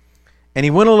 And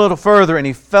he went a little further, and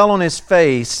he fell on his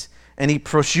face, and he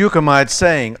proseuchomai,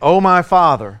 saying, O my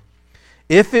Father,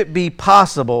 if it be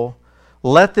possible,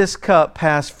 let this cup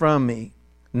pass from me.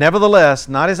 Nevertheless,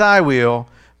 not as I will,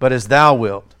 but as thou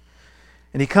wilt.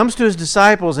 And he comes to his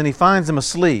disciples and he finds them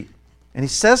asleep. And he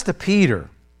says to Peter,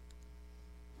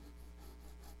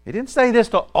 he didn't say this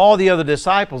to all the other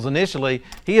disciples initially.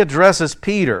 He addresses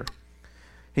Peter.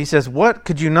 He says, what,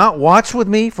 could you not watch with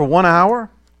me for 1 hour?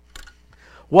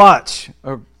 Watch,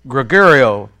 or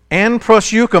Gregorio, and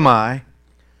proseuchomai.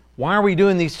 Why are we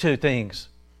doing these two things?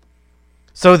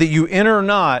 So that you enter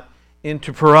not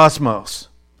into parasmos.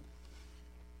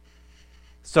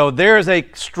 So there's a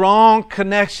strong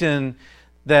connection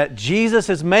that Jesus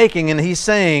is making, and He's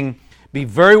saying, be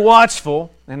very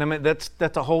watchful. And I mean that's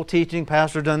a whole teaching.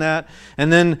 Pastor done that.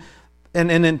 And then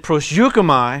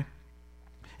proseuchomai.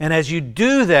 And as you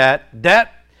do that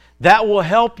will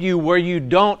help you where you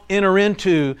don't enter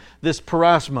into this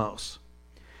parasmos.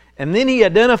 And then he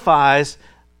identifies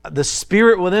the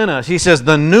Spirit within us. He says,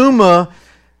 the pneuma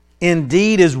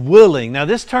indeed is willing. Now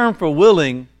this term for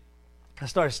willing, I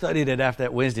started studying it after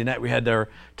that Wednesday night we had our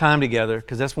time together,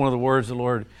 because that's one of the words the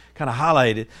Lord kind of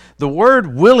highlighted. The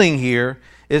word willing here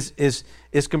is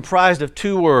comprised of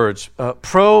two words,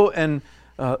 pro and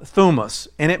thumos.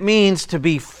 And it means to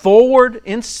be forward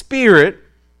in spirit.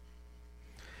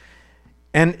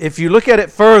 And if you look at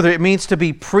it further, it means to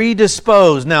be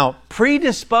predisposed. Now,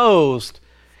 predisposed,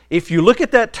 if you look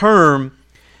at that term,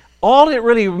 all it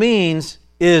really means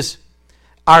is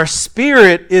our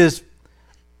spirit is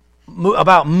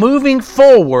about moving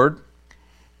forward,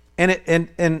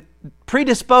 and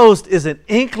predisposed is an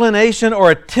inclination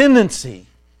or a tendency.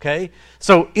 Okay,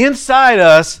 so inside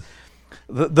us,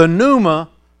 the pneuma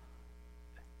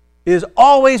is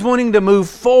always wanting to move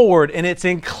forward, and it's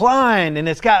inclined, and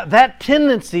it's got that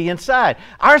tendency inside.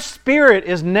 Our spirit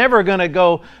is never going to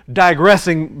go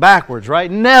digressing backwards,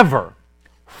 right? Never.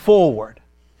 Forward.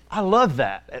 I love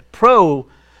that. At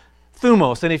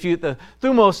thumos, and the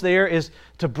thumos there is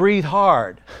to breathe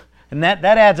hard, and that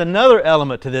adds another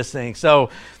element to this thing. So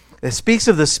it speaks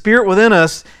of the Spirit within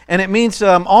us, and it means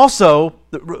also.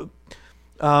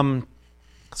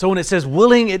 So when it says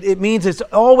willing, it means it's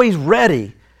always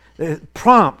ready,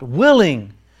 prompt,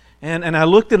 willing, and I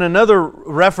looked at another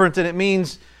reference, and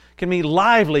it can mean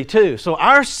lively too. So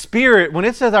our spirit, when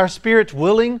it says our spirit's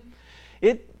willing,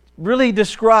 it really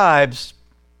describes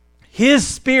His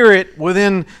Spirit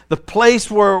within the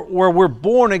place where we're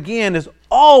born again is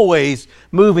always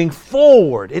moving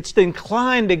forward. It's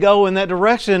inclined to go in that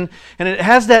direction, and it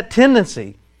has that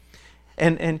tendency.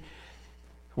 And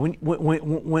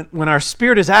when our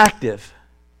spirit is active,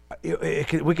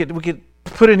 we could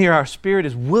put in here, our spirit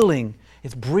is willing.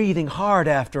 It's breathing hard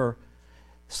after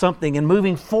something and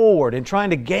moving forward and trying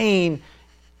to gain.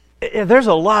 There's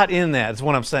a lot in that, is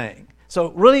what I'm saying. So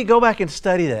really go back and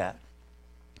study that.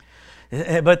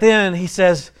 But then he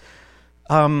says,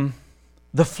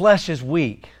 the flesh is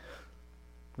weak.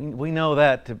 We know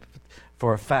that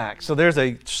for a fact. So there's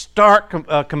a stark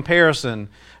comparison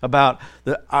about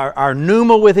our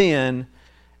pneuma within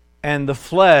and the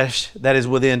flesh that is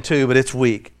within too, but it's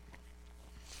weak.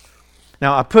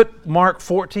 Now I put Mark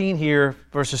 14 here,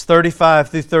 verses 35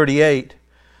 through 38.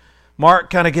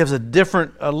 Mark kind of gives a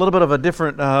little bit of a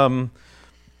different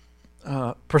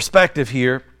perspective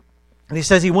here. And he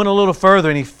says he went a little further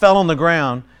and he fell on the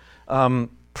ground.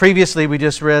 Previously we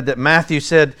just read that Matthew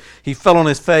said he fell on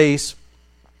his face.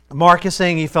 Mark is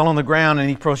saying he fell on the ground and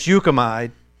he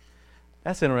proseuchomai.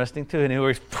 That's interesting too. And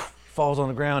he falls on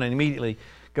the ground and immediately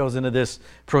goes into this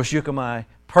proseuchomai,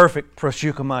 perfect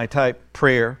proseuchomai type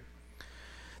prayer,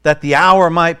 that the hour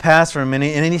might pass from him. And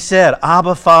then he said,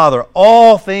 Abba, Father,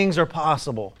 all things are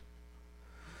possible.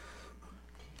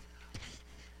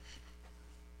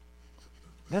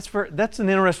 That's an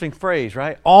interesting phrase,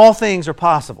 right? All things are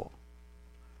possible.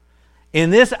 In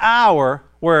this hour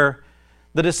where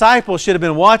the disciples should have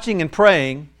been watching and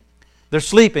praying, they're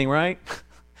sleeping, right?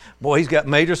 Boy, he's got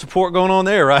major support going on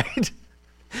there, right?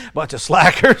 Bunch of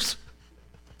slackers.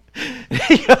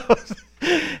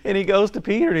 And he goes to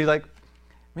Peter and he's like,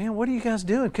 man, what are you guys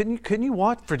doing? Couldn't you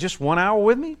watch for just 1 hour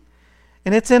with me?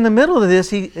 And it's in the middle of this,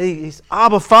 he's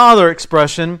Abba Father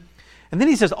expression. And then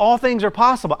he says, all things are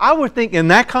possible. I would think in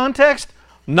that context,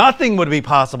 nothing would be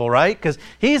possible, right? Because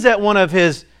he's at one of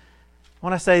his,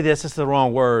 when I say this, it's the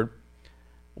wrong word,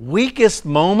 weakest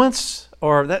moments,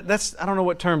 or that's, I don't know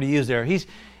what term to use there. He's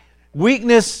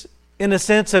weakness in the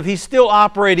sense of he's still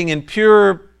operating in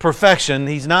pure perfection.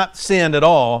 He's not sinned at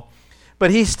all.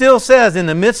 But he still says in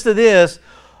the midst of this,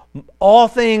 all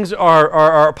things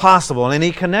are possible. And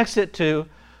he connects it to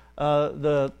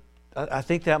I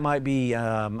think that might be,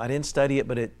 I didn't study it,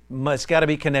 but it's got to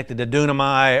be connected to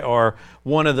dunamai, or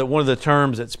one of the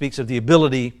terms that speaks of the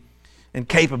ability and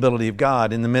capability of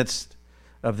God in the midst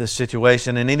of this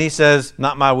situation. And then he says,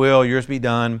 not my will, yours be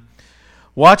done.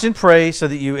 Watch and pray so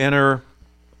that you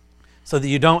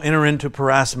don't enter into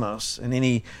parasmos. And then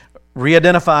he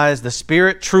re-identifies the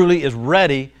spirit truly is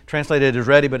ready, translated as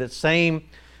ready, but it's same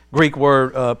Greek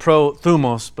word pro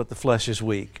thumos, but the flesh is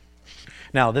weak.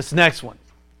 Now this next one,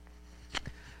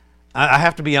 I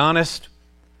have to be honest,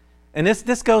 and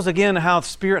this goes again to how the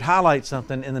Spirit highlights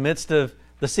something in the midst of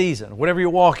the season, whatever you're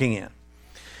walking in.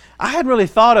 I hadn't really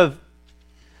thought of,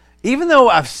 even though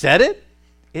I've said it,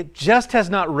 it just has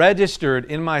not registered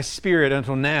in my spirit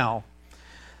until now,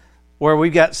 where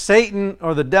we've got Satan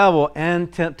or the devil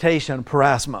and temptation,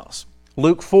 parasmos.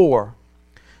 Luke 4,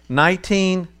 9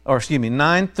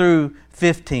 through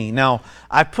 15. Now,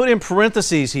 I put in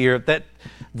parentheses here that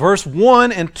verse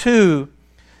 1 and 2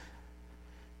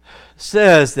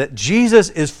 says that Jesus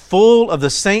is full of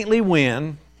the saintly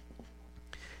wind.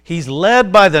 He's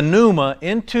led by the pneuma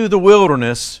into the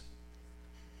wilderness.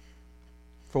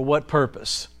 For what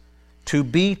purpose? To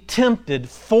be tempted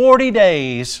 40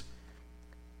 days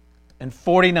and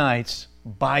 40 nights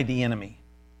by the enemy.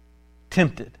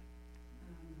 Tempted.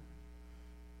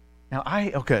 Now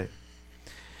okay.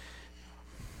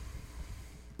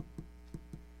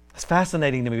 It's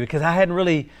fascinating to me because I hadn't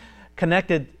really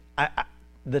connected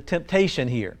the temptation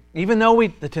here, even though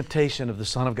the temptation of the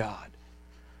Son of God.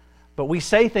 But we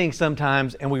say things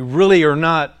sometimes and we really are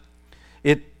not,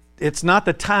 it's not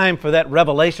the time for that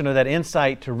revelation or that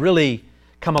insight to really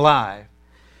come alive.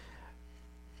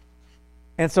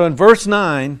 And so in verse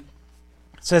 9,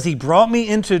 it says, he brought me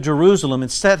into Jerusalem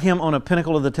and set him on a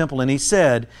pinnacle of the temple, and he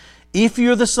said, if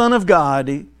you're the Son of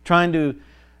God, trying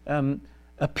to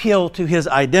appeal to his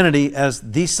identity as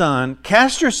the Son,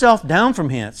 cast yourself down from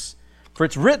hence. For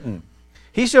it's written,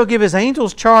 he shall give his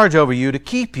angels charge over you to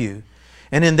keep you,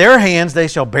 and in their hands they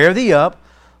shall bear thee up,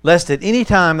 lest at any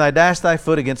time thou dash thy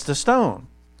foot against a stone.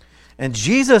 And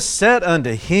Jesus said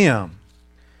unto him,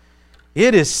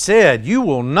 it is said, you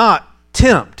will not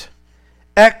tempt,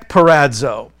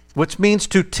 ekparadzo, which means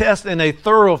to test in a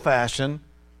thorough fashion,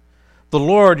 the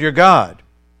Lord your God.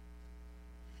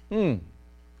 And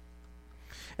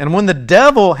when the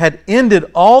devil had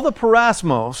ended all the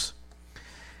parasmos,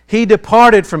 he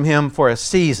departed from him for a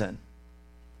season.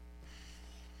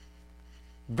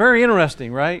 Very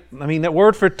interesting, right? I mean, that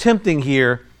word for tempting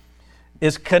here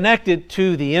is connected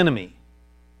to the enemy.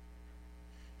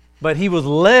 But he was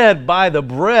led by the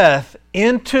breath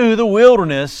into the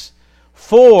wilderness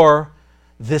for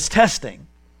this testing,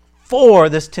 for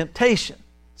this temptation.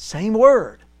 Same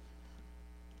word.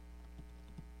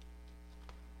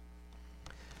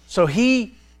 So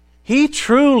he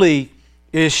truly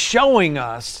is showing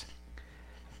us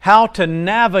how to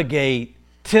navigate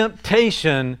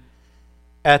temptation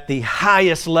at the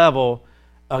highest level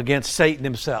against Satan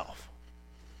himself.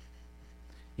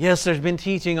 Yes, there's been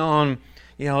teaching on,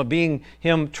 being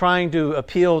him trying to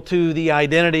appeal to the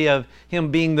identity of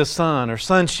him being the son or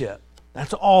sonship.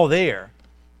 That's all there.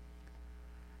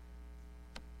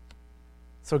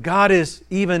 So God is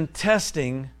even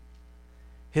testing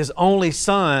His only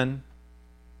Son.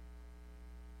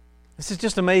 This is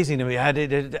just amazing to me.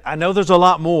 I know there's a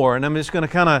lot more, and I'm just going to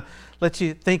kind of let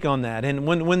you think on that. And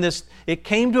when it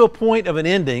came to a point of an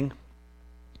ending,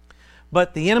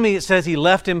 but the enemy, it says he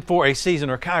left him for a season,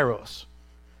 or kairos.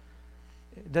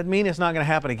 It doesn't mean it's not going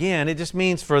to happen again. It just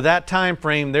means for that time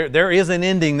frame, there is an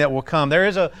ending that will come. There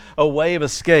is a way of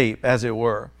escape, as it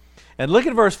were. And look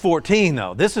at verse 14,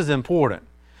 though. This is important.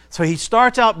 So he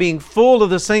starts out being full of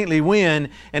the saintly wind,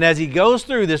 and as he goes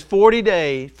through this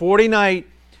 40-day, 40-night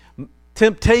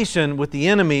temptation with the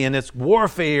enemy and its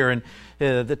warfare and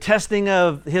the testing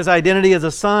of his identity as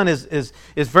a son is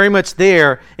very much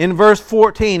there. In verse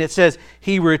 14, it says,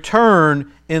 he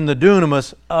returned in the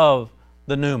dunamis of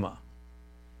the pneuma.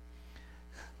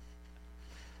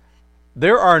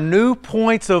 There are new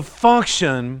points of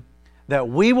function that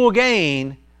we will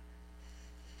gain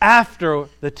after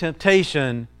the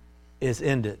temptation is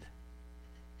ended.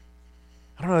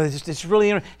 I don't know, it's really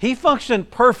interesting. He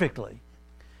functioned perfectly.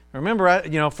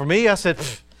 Remember, for me, I said,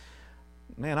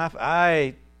 man,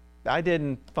 I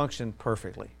didn't function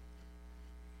perfectly.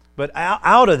 But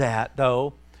out of that,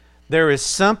 though, there is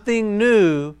something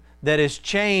new that has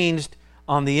changed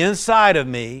on the inside of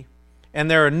me, and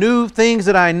there are new things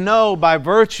that I know by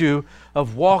virtue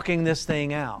of walking this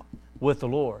thing out with the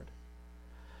Lord.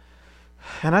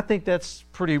 And I think that's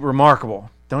pretty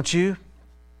remarkable, don't you?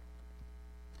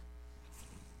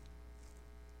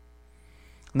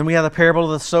 And then we have the parable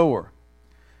of the sower.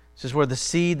 This is where the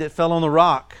seed that fell on the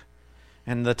rock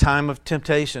and the time of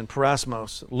temptation,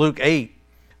 parasmos. Luke 8,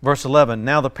 verse 11.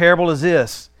 Now the parable is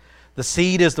this. The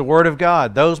seed is the word of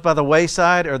God. Those by the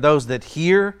wayside are those that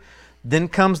hear. Then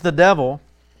comes the devil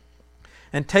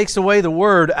and takes away the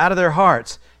word out of their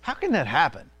hearts. How can that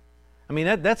happen? I mean,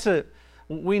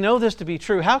 we know this to be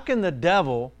true. How can the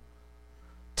devil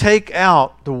take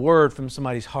out the word from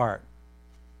somebody's heart?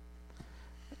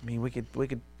 I mean, we could.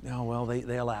 Oh well,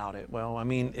 they allowed it. Well, I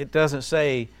mean, it doesn't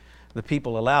say the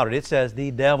people allowed it. It says the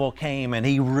devil came and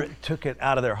he took it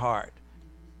out of their heart.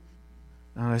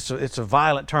 It's a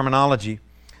violent terminology.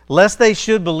 Lest they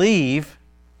should believe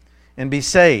and be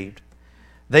saved.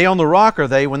 They on the rock are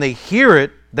they, when they hear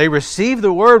it, they receive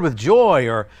the word with joy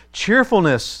or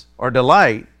cheerfulness or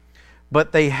delight,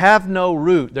 but they have no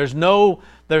root. There's no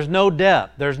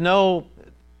depth. There's no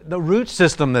root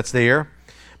system that's there.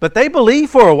 But they believe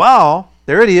for a while.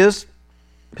 There it is.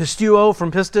 Pistuo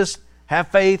from pistis, have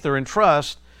faith or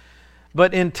entrust.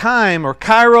 But in time, or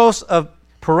kairos of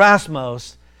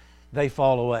parasmos, they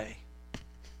fall away.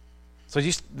 So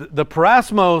the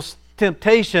parasmos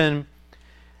temptation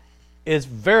is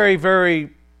very, very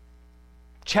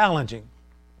challenging.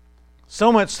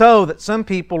 So much so that some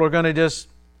people are going to just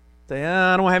say,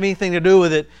 I don't have anything to do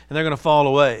with it, and they're going to fall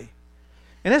away.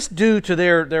 And it's due to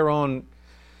their own,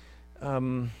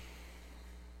 to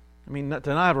not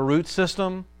have a root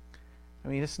system. I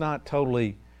mean, it's not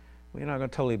totally, we're not going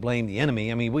to totally blame the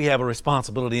enemy. I mean, we have a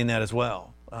responsibility in that as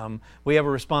well. We have a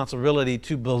responsibility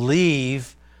to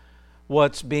believe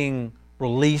what's being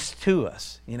released to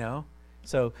us,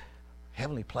 So,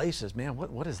 heavenly places, man,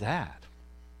 what is that?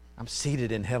 I'm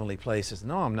seated in heavenly places.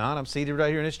 No, I'm not. I'm seated right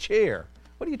here in this chair.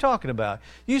 What are you talking about?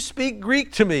 You speak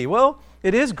Greek to me. Well,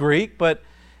 it is Greek, but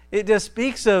it just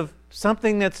speaks of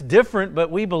something that's different,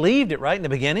 but we believed it right in the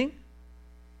beginning.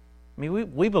 I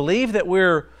mean, we believe that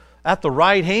we're at the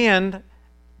right hand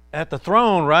at the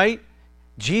throne, right?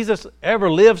 Jesus ever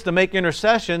lives to make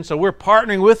intercession, so we're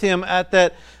partnering with Him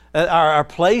at our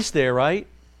place there, right?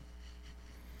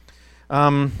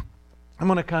 I'm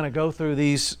going to kind of go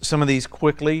through some of these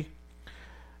quickly.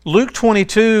 Luke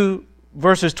 22,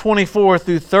 verses 24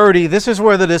 through 30, this is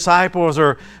where the disciples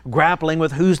are grappling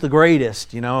with who's the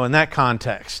greatest, in that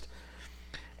context.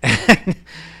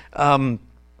 And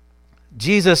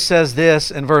Jesus says this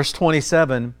in verse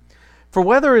 27, For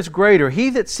whether is greater,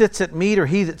 he that sits at meat or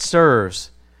he that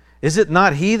serves? Is it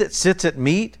not he that sits at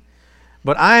meat?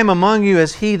 But I am among you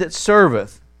as he that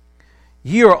serveth.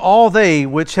 Ye are all they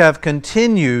which have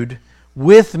continued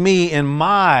with me in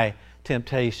my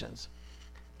temptations.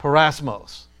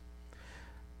 Parasmos.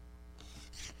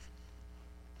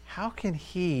 How can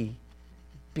he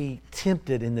be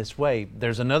tempted in this way?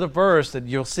 There's another verse that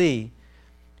you'll see.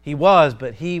 He was,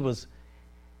 but he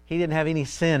didn't have any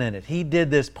sin in it. He did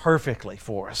this perfectly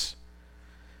for us.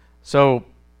 So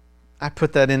I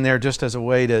put that in there just as a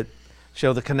way to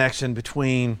show the connection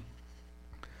between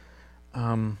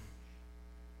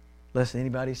lest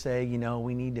anybody say,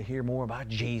 we need to hear more about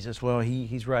Jesus. Well,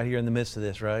 he's right here in the midst of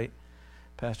this, right?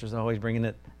 Pastor's always bringing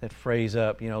that phrase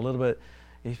up, a little bit.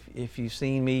 If you've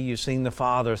seen me, you've seen the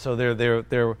Father. So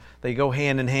they go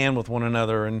hand in hand with one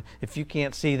another. And if you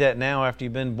can't see that now after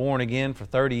you've been born again for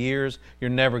 30 years, you're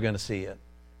never going to see it.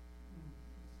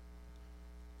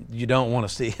 You don't want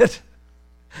to see it.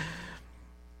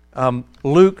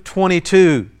 Luke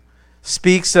 22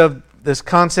 speaks of this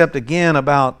concept again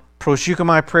about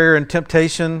proseuchomai prayer and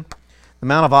temptation, the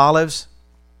Mount of Olives.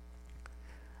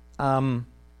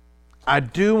 I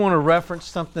do want to reference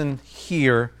something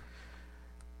here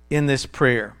in this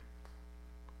prayer.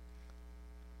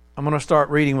 I'm going to start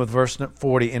reading with verse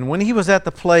 40. And when he was at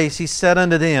the place, he said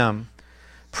unto them,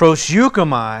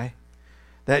 proseuchomai,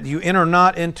 that you enter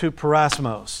not into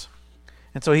parasmos.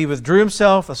 And so he withdrew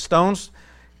himself, a stone's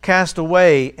cast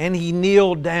away, and he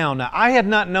kneeled down. Now, I had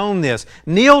not known this.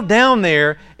 Kneel down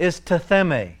there is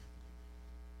tetheme.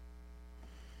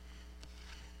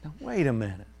 Now, wait a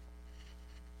minute.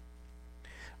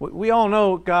 We all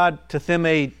know God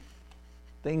tetheme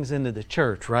things into the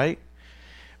church, right?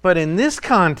 But in this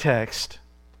context,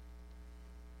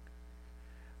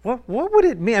 what would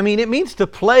it mean? I mean, it means to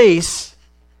place.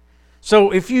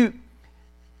 So here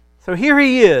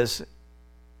he is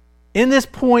in this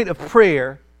point of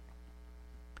prayer,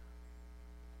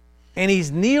 and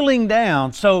he's kneeling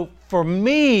down. So for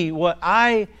me, and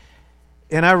I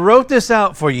wrote this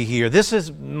out for you here. This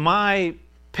is my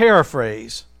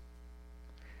paraphrase.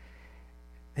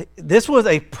 This was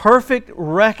a perfect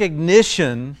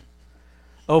recognition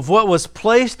of what was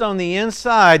placed on the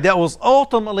inside that was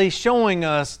ultimately showing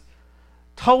us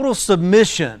total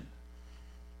submission.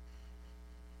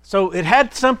 So it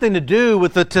had something to do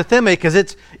with the tetheme because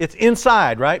it's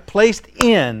inside, right? Placed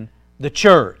in the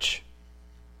church.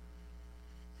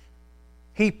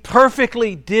 He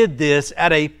perfectly did this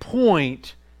at a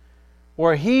point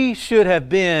where he should have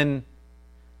been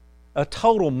a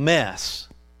total mess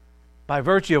by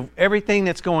virtue of everything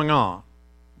that's going on.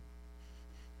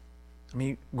 I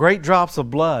mean, great drops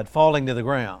of blood falling to the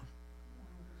ground.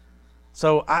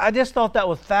 So I just thought that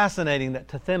was fascinating that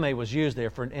tetheme was used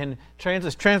there and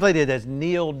translated as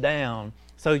kneel down.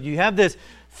 So you have this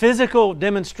physical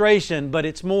demonstration, but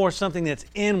it's more something that's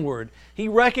inward. He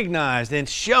recognized and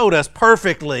showed us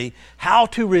perfectly how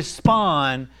to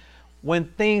respond when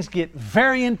things get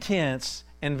very intense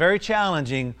and very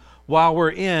challenging while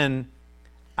we're in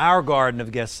our Garden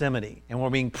of Gethsemane and we're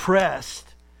being pressed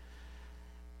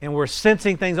and we're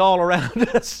sensing things all around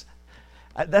us.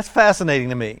 That's fascinating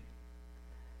to me.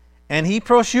 And he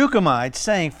proseuchomai,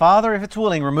 saying, Father, if it's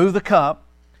willing, remove the cup.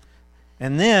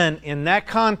 And then, in that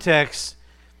context,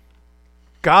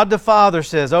 God the Father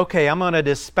says, okay, I'm going to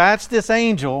dispatch this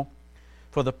angel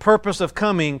for the purpose of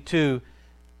coming to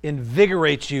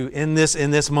invigorate you in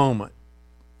this moment.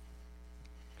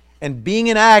 And being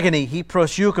in agony, he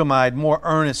proseuchomai'd more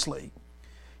earnestly.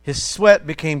 His sweat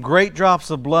became great drops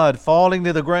of blood falling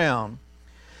to the ground.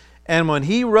 And when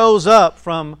he rose up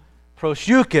from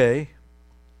proseuche,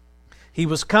 he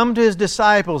was come to his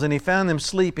disciples, and he found them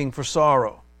sleeping for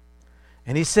sorrow.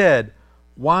 And he said,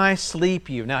 why sleep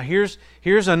you? Now here's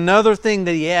another thing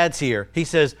that he adds here. He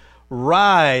says,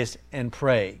 rise and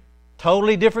pray.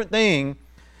 Totally different thing,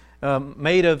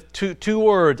 made of two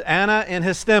words, ana and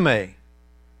histeme.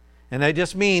 And that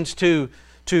just means to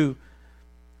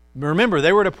remember,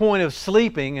 they were at a point of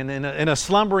sleeping and in a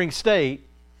slumbering state.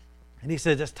 And he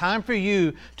says, it's time for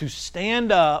you to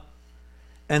stand up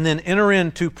and then enter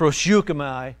into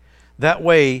proseuchomai. That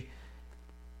way,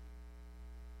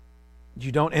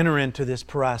 you don't enter into this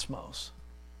parasmos.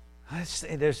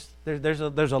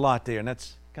 There's a lot there, and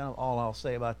that's kind of all I'll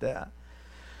say about that.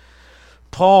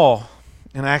 Paul,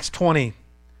 in Acts 20,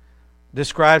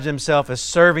 describes himself as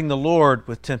serving the Lord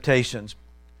with temptations.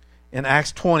 In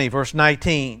Acts 20, verse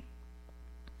 19,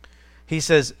 he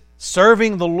says,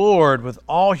 serving the Lord with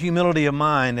all humility of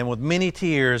mind and with many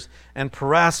tears and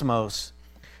parasmos,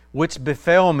 which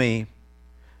befell me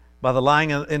by the lying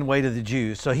in wait of the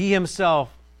Jews. So he himself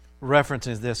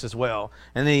references this as well.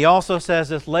 And then he also says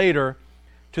this later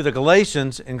to the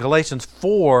Galatians in Galatians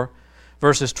 4,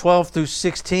 verses 12 through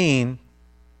 16.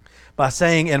 by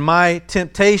saying, "And my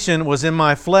temptation was in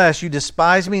my flesh. You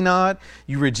despised me not,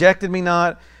 you rejected me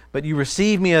not, but you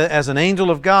received me as an angel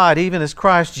of God, even as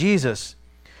Christ Jesus.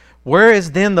 Where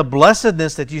is then the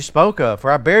blessedness that you spoke of?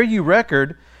 For I bear you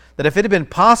record that if it had been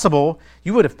possible,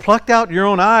 you would have plucked out your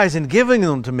own eyes and given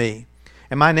them to me.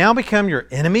 Am I now become your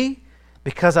enemy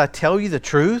because I tell you the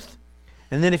truth?"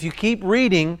 And then if you keep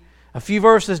reading, a few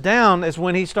verses down is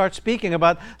when he starts speaking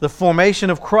about the formation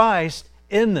of Christ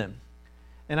in them.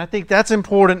 And I think that's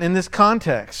important in this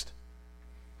context.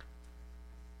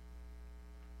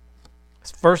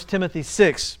 1 Timothy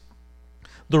 6,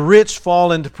 "The rich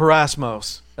fall into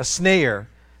parasmos, a snare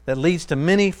that leads to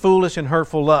many foolish and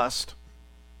hurtful lusts."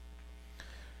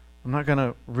 I'm not going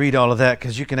to read all of that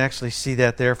because you can actually see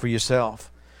that there for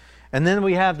yourself. And then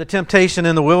we have the temptation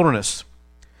in the wilderness.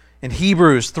 In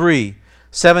Hebrews 3,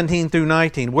 17 through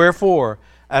 19, "Wherefore,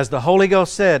 as the Holy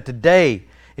Ghost said, today,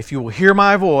 if you will hear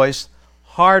my voice,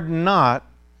 harden not,"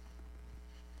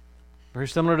 very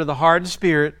similar to the hardened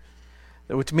spirit,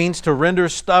 which means to render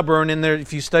stubborn. In there,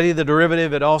 if you study the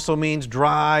derivative, it also means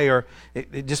dry, or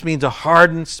it just means a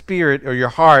hardened spirit or your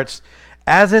hearts,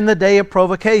 "as in the day of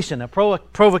provocation." A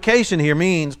provocation here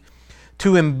means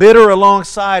to embitter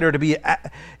alongside, or to be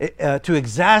to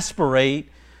exasperate,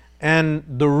 and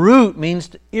the root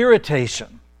means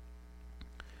irritation.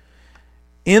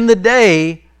 In the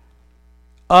day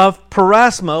of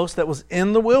parasmos that was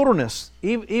in the wilderness.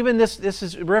 Even this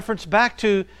is reference back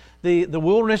to the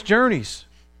wilderness journeys.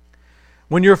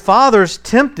 "When your fathers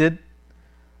tempted,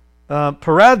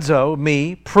 paradzo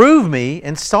me, proved me,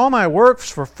 and saw my works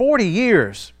for 40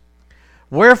 years.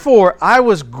 Wherefore I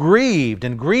was grieved,"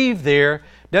 and grieved there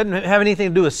doesn't have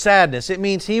anything to do with sadness. It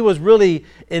means he was really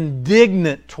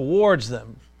indignant towards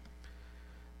them.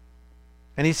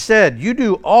 And he said, "You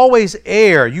do always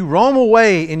err. You roam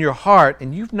away in your heart,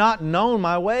 and you've not known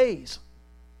my ways.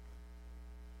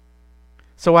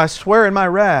 So I swear in my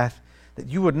wrath that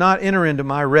you would not enter into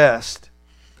my rest."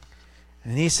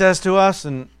 And he says to us,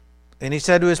 and he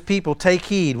said to his people, "Take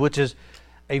heed," which is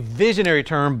a visionary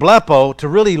term, blepo, to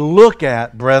really look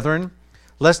at, brethren,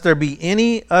 "lest there be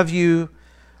any of you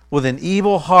with an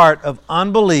evil heart of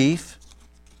unbelief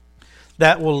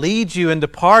that will lead you in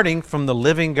departing from the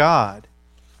living God."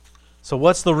 So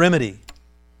what's the remedy?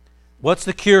 What's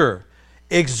the cure?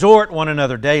 "Exhort one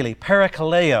another daily,"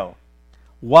 parakaleo,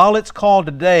 "while it's called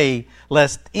today,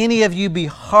 lest any of you be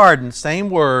hardened,"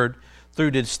 same word, "through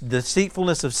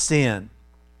deceitfulness of sin.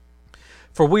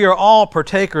 For we are all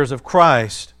partakers of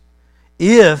Christ,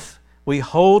 if we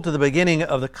hold to the beginning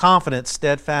of the confidence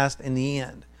steadfast in the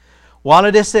end." While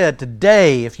it is said,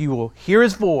 today, if you will hear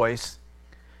His voice,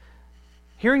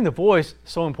 hearing the voice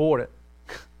is so important.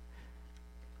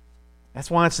 That's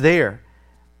why it's there.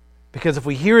 Because if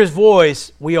we hear His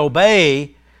voice, we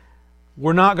obey,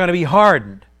 we're not going to be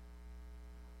hardened.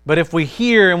 But if we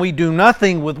hear and we do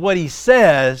nothing with what He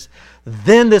says,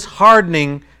 then this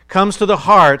hardening comes to the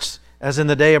hearts, as in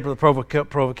the day of the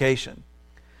provocation.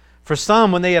 For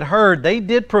some, when they had heard, they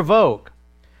did provoke.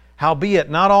 Howbeit,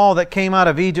 not all that came out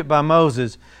of Egypt by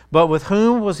Moses, but with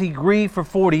whom was he grieved for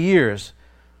 40 years?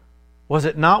 Was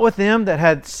it not with them that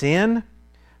had sinned,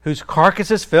 whose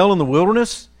carcasses fell in the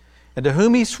wilderness? And to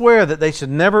whom he sware that they should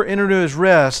never enter into his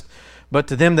rest, but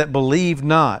to them that believed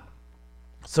not.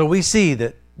 So we see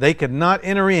that they could not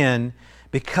enter in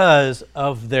because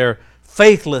of their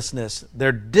faithlessness,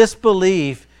 their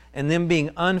disbelief, and them being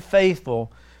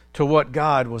unfaithful to what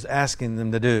God was asking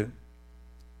them to do.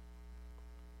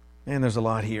 And there's a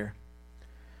lot here.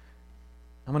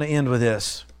 I'm going to end with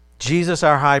this. Jesus,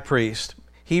 our high priest.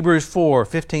 Hebrews 4,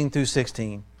 15 through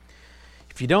 16.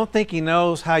 If you don't think He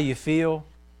knows how you feel,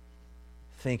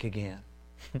 think again.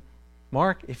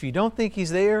 Mark, if you don't think He's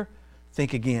there,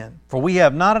 think again. For we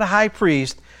have not a high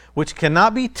priest which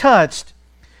cannot be touched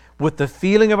with the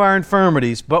feeling of our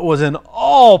infirmities, but was in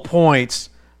all points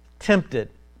tempted,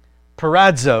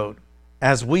 parazzoed,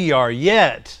 as we are,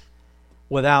 yet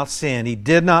without sin. He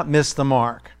did not miss the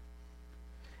mark.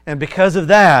 And because of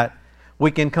that, we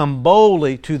can come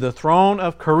boldly to the throne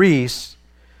of grace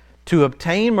to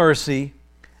obtain mercy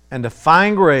and to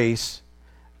find grace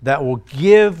that will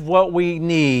give what we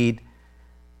need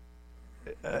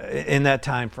in that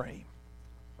time frame.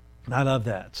 And I love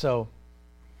that. So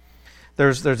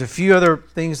there's a few other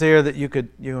things there that you could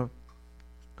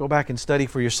go back and study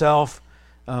for yourself.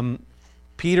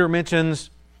 Peter mentions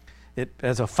it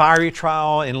as a fiery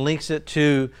trial and links it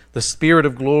to the Spirit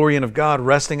of glory and of God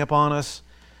resting upon us.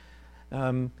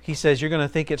 He says you're going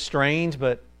to think it's strange,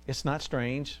 but it's not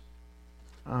strange.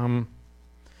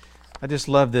 I just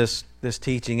love this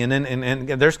teaching. And then and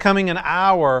there's coming an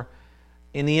hour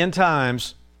in the end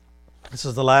times This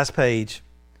is the last page.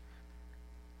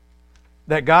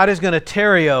 That God is going to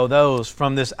tereo those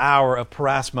from this hour of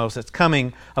parasmos that's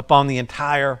coming upon the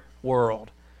entire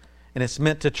world. And it's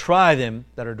meant to try them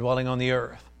that are dwelling on the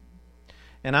earth.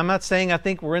 And I'm not saying I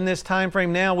think we're in this time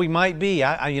frame now. We might be.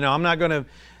 I'm not going to...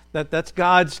 That's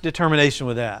God's determination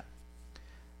with that.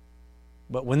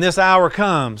 But when this hour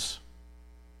comes,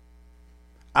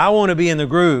 I want to be in the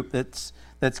group that's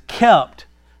kept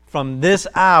from this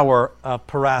hour of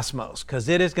parasmos, because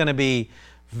it is going to be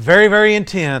very, very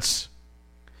intense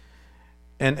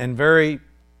and very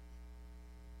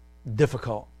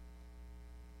difficult.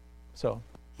 So,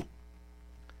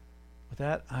 with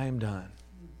that, I am done.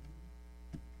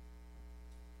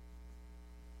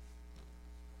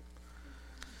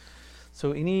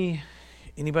 So,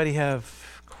 anybody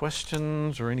have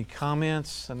questions or any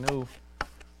comments? I know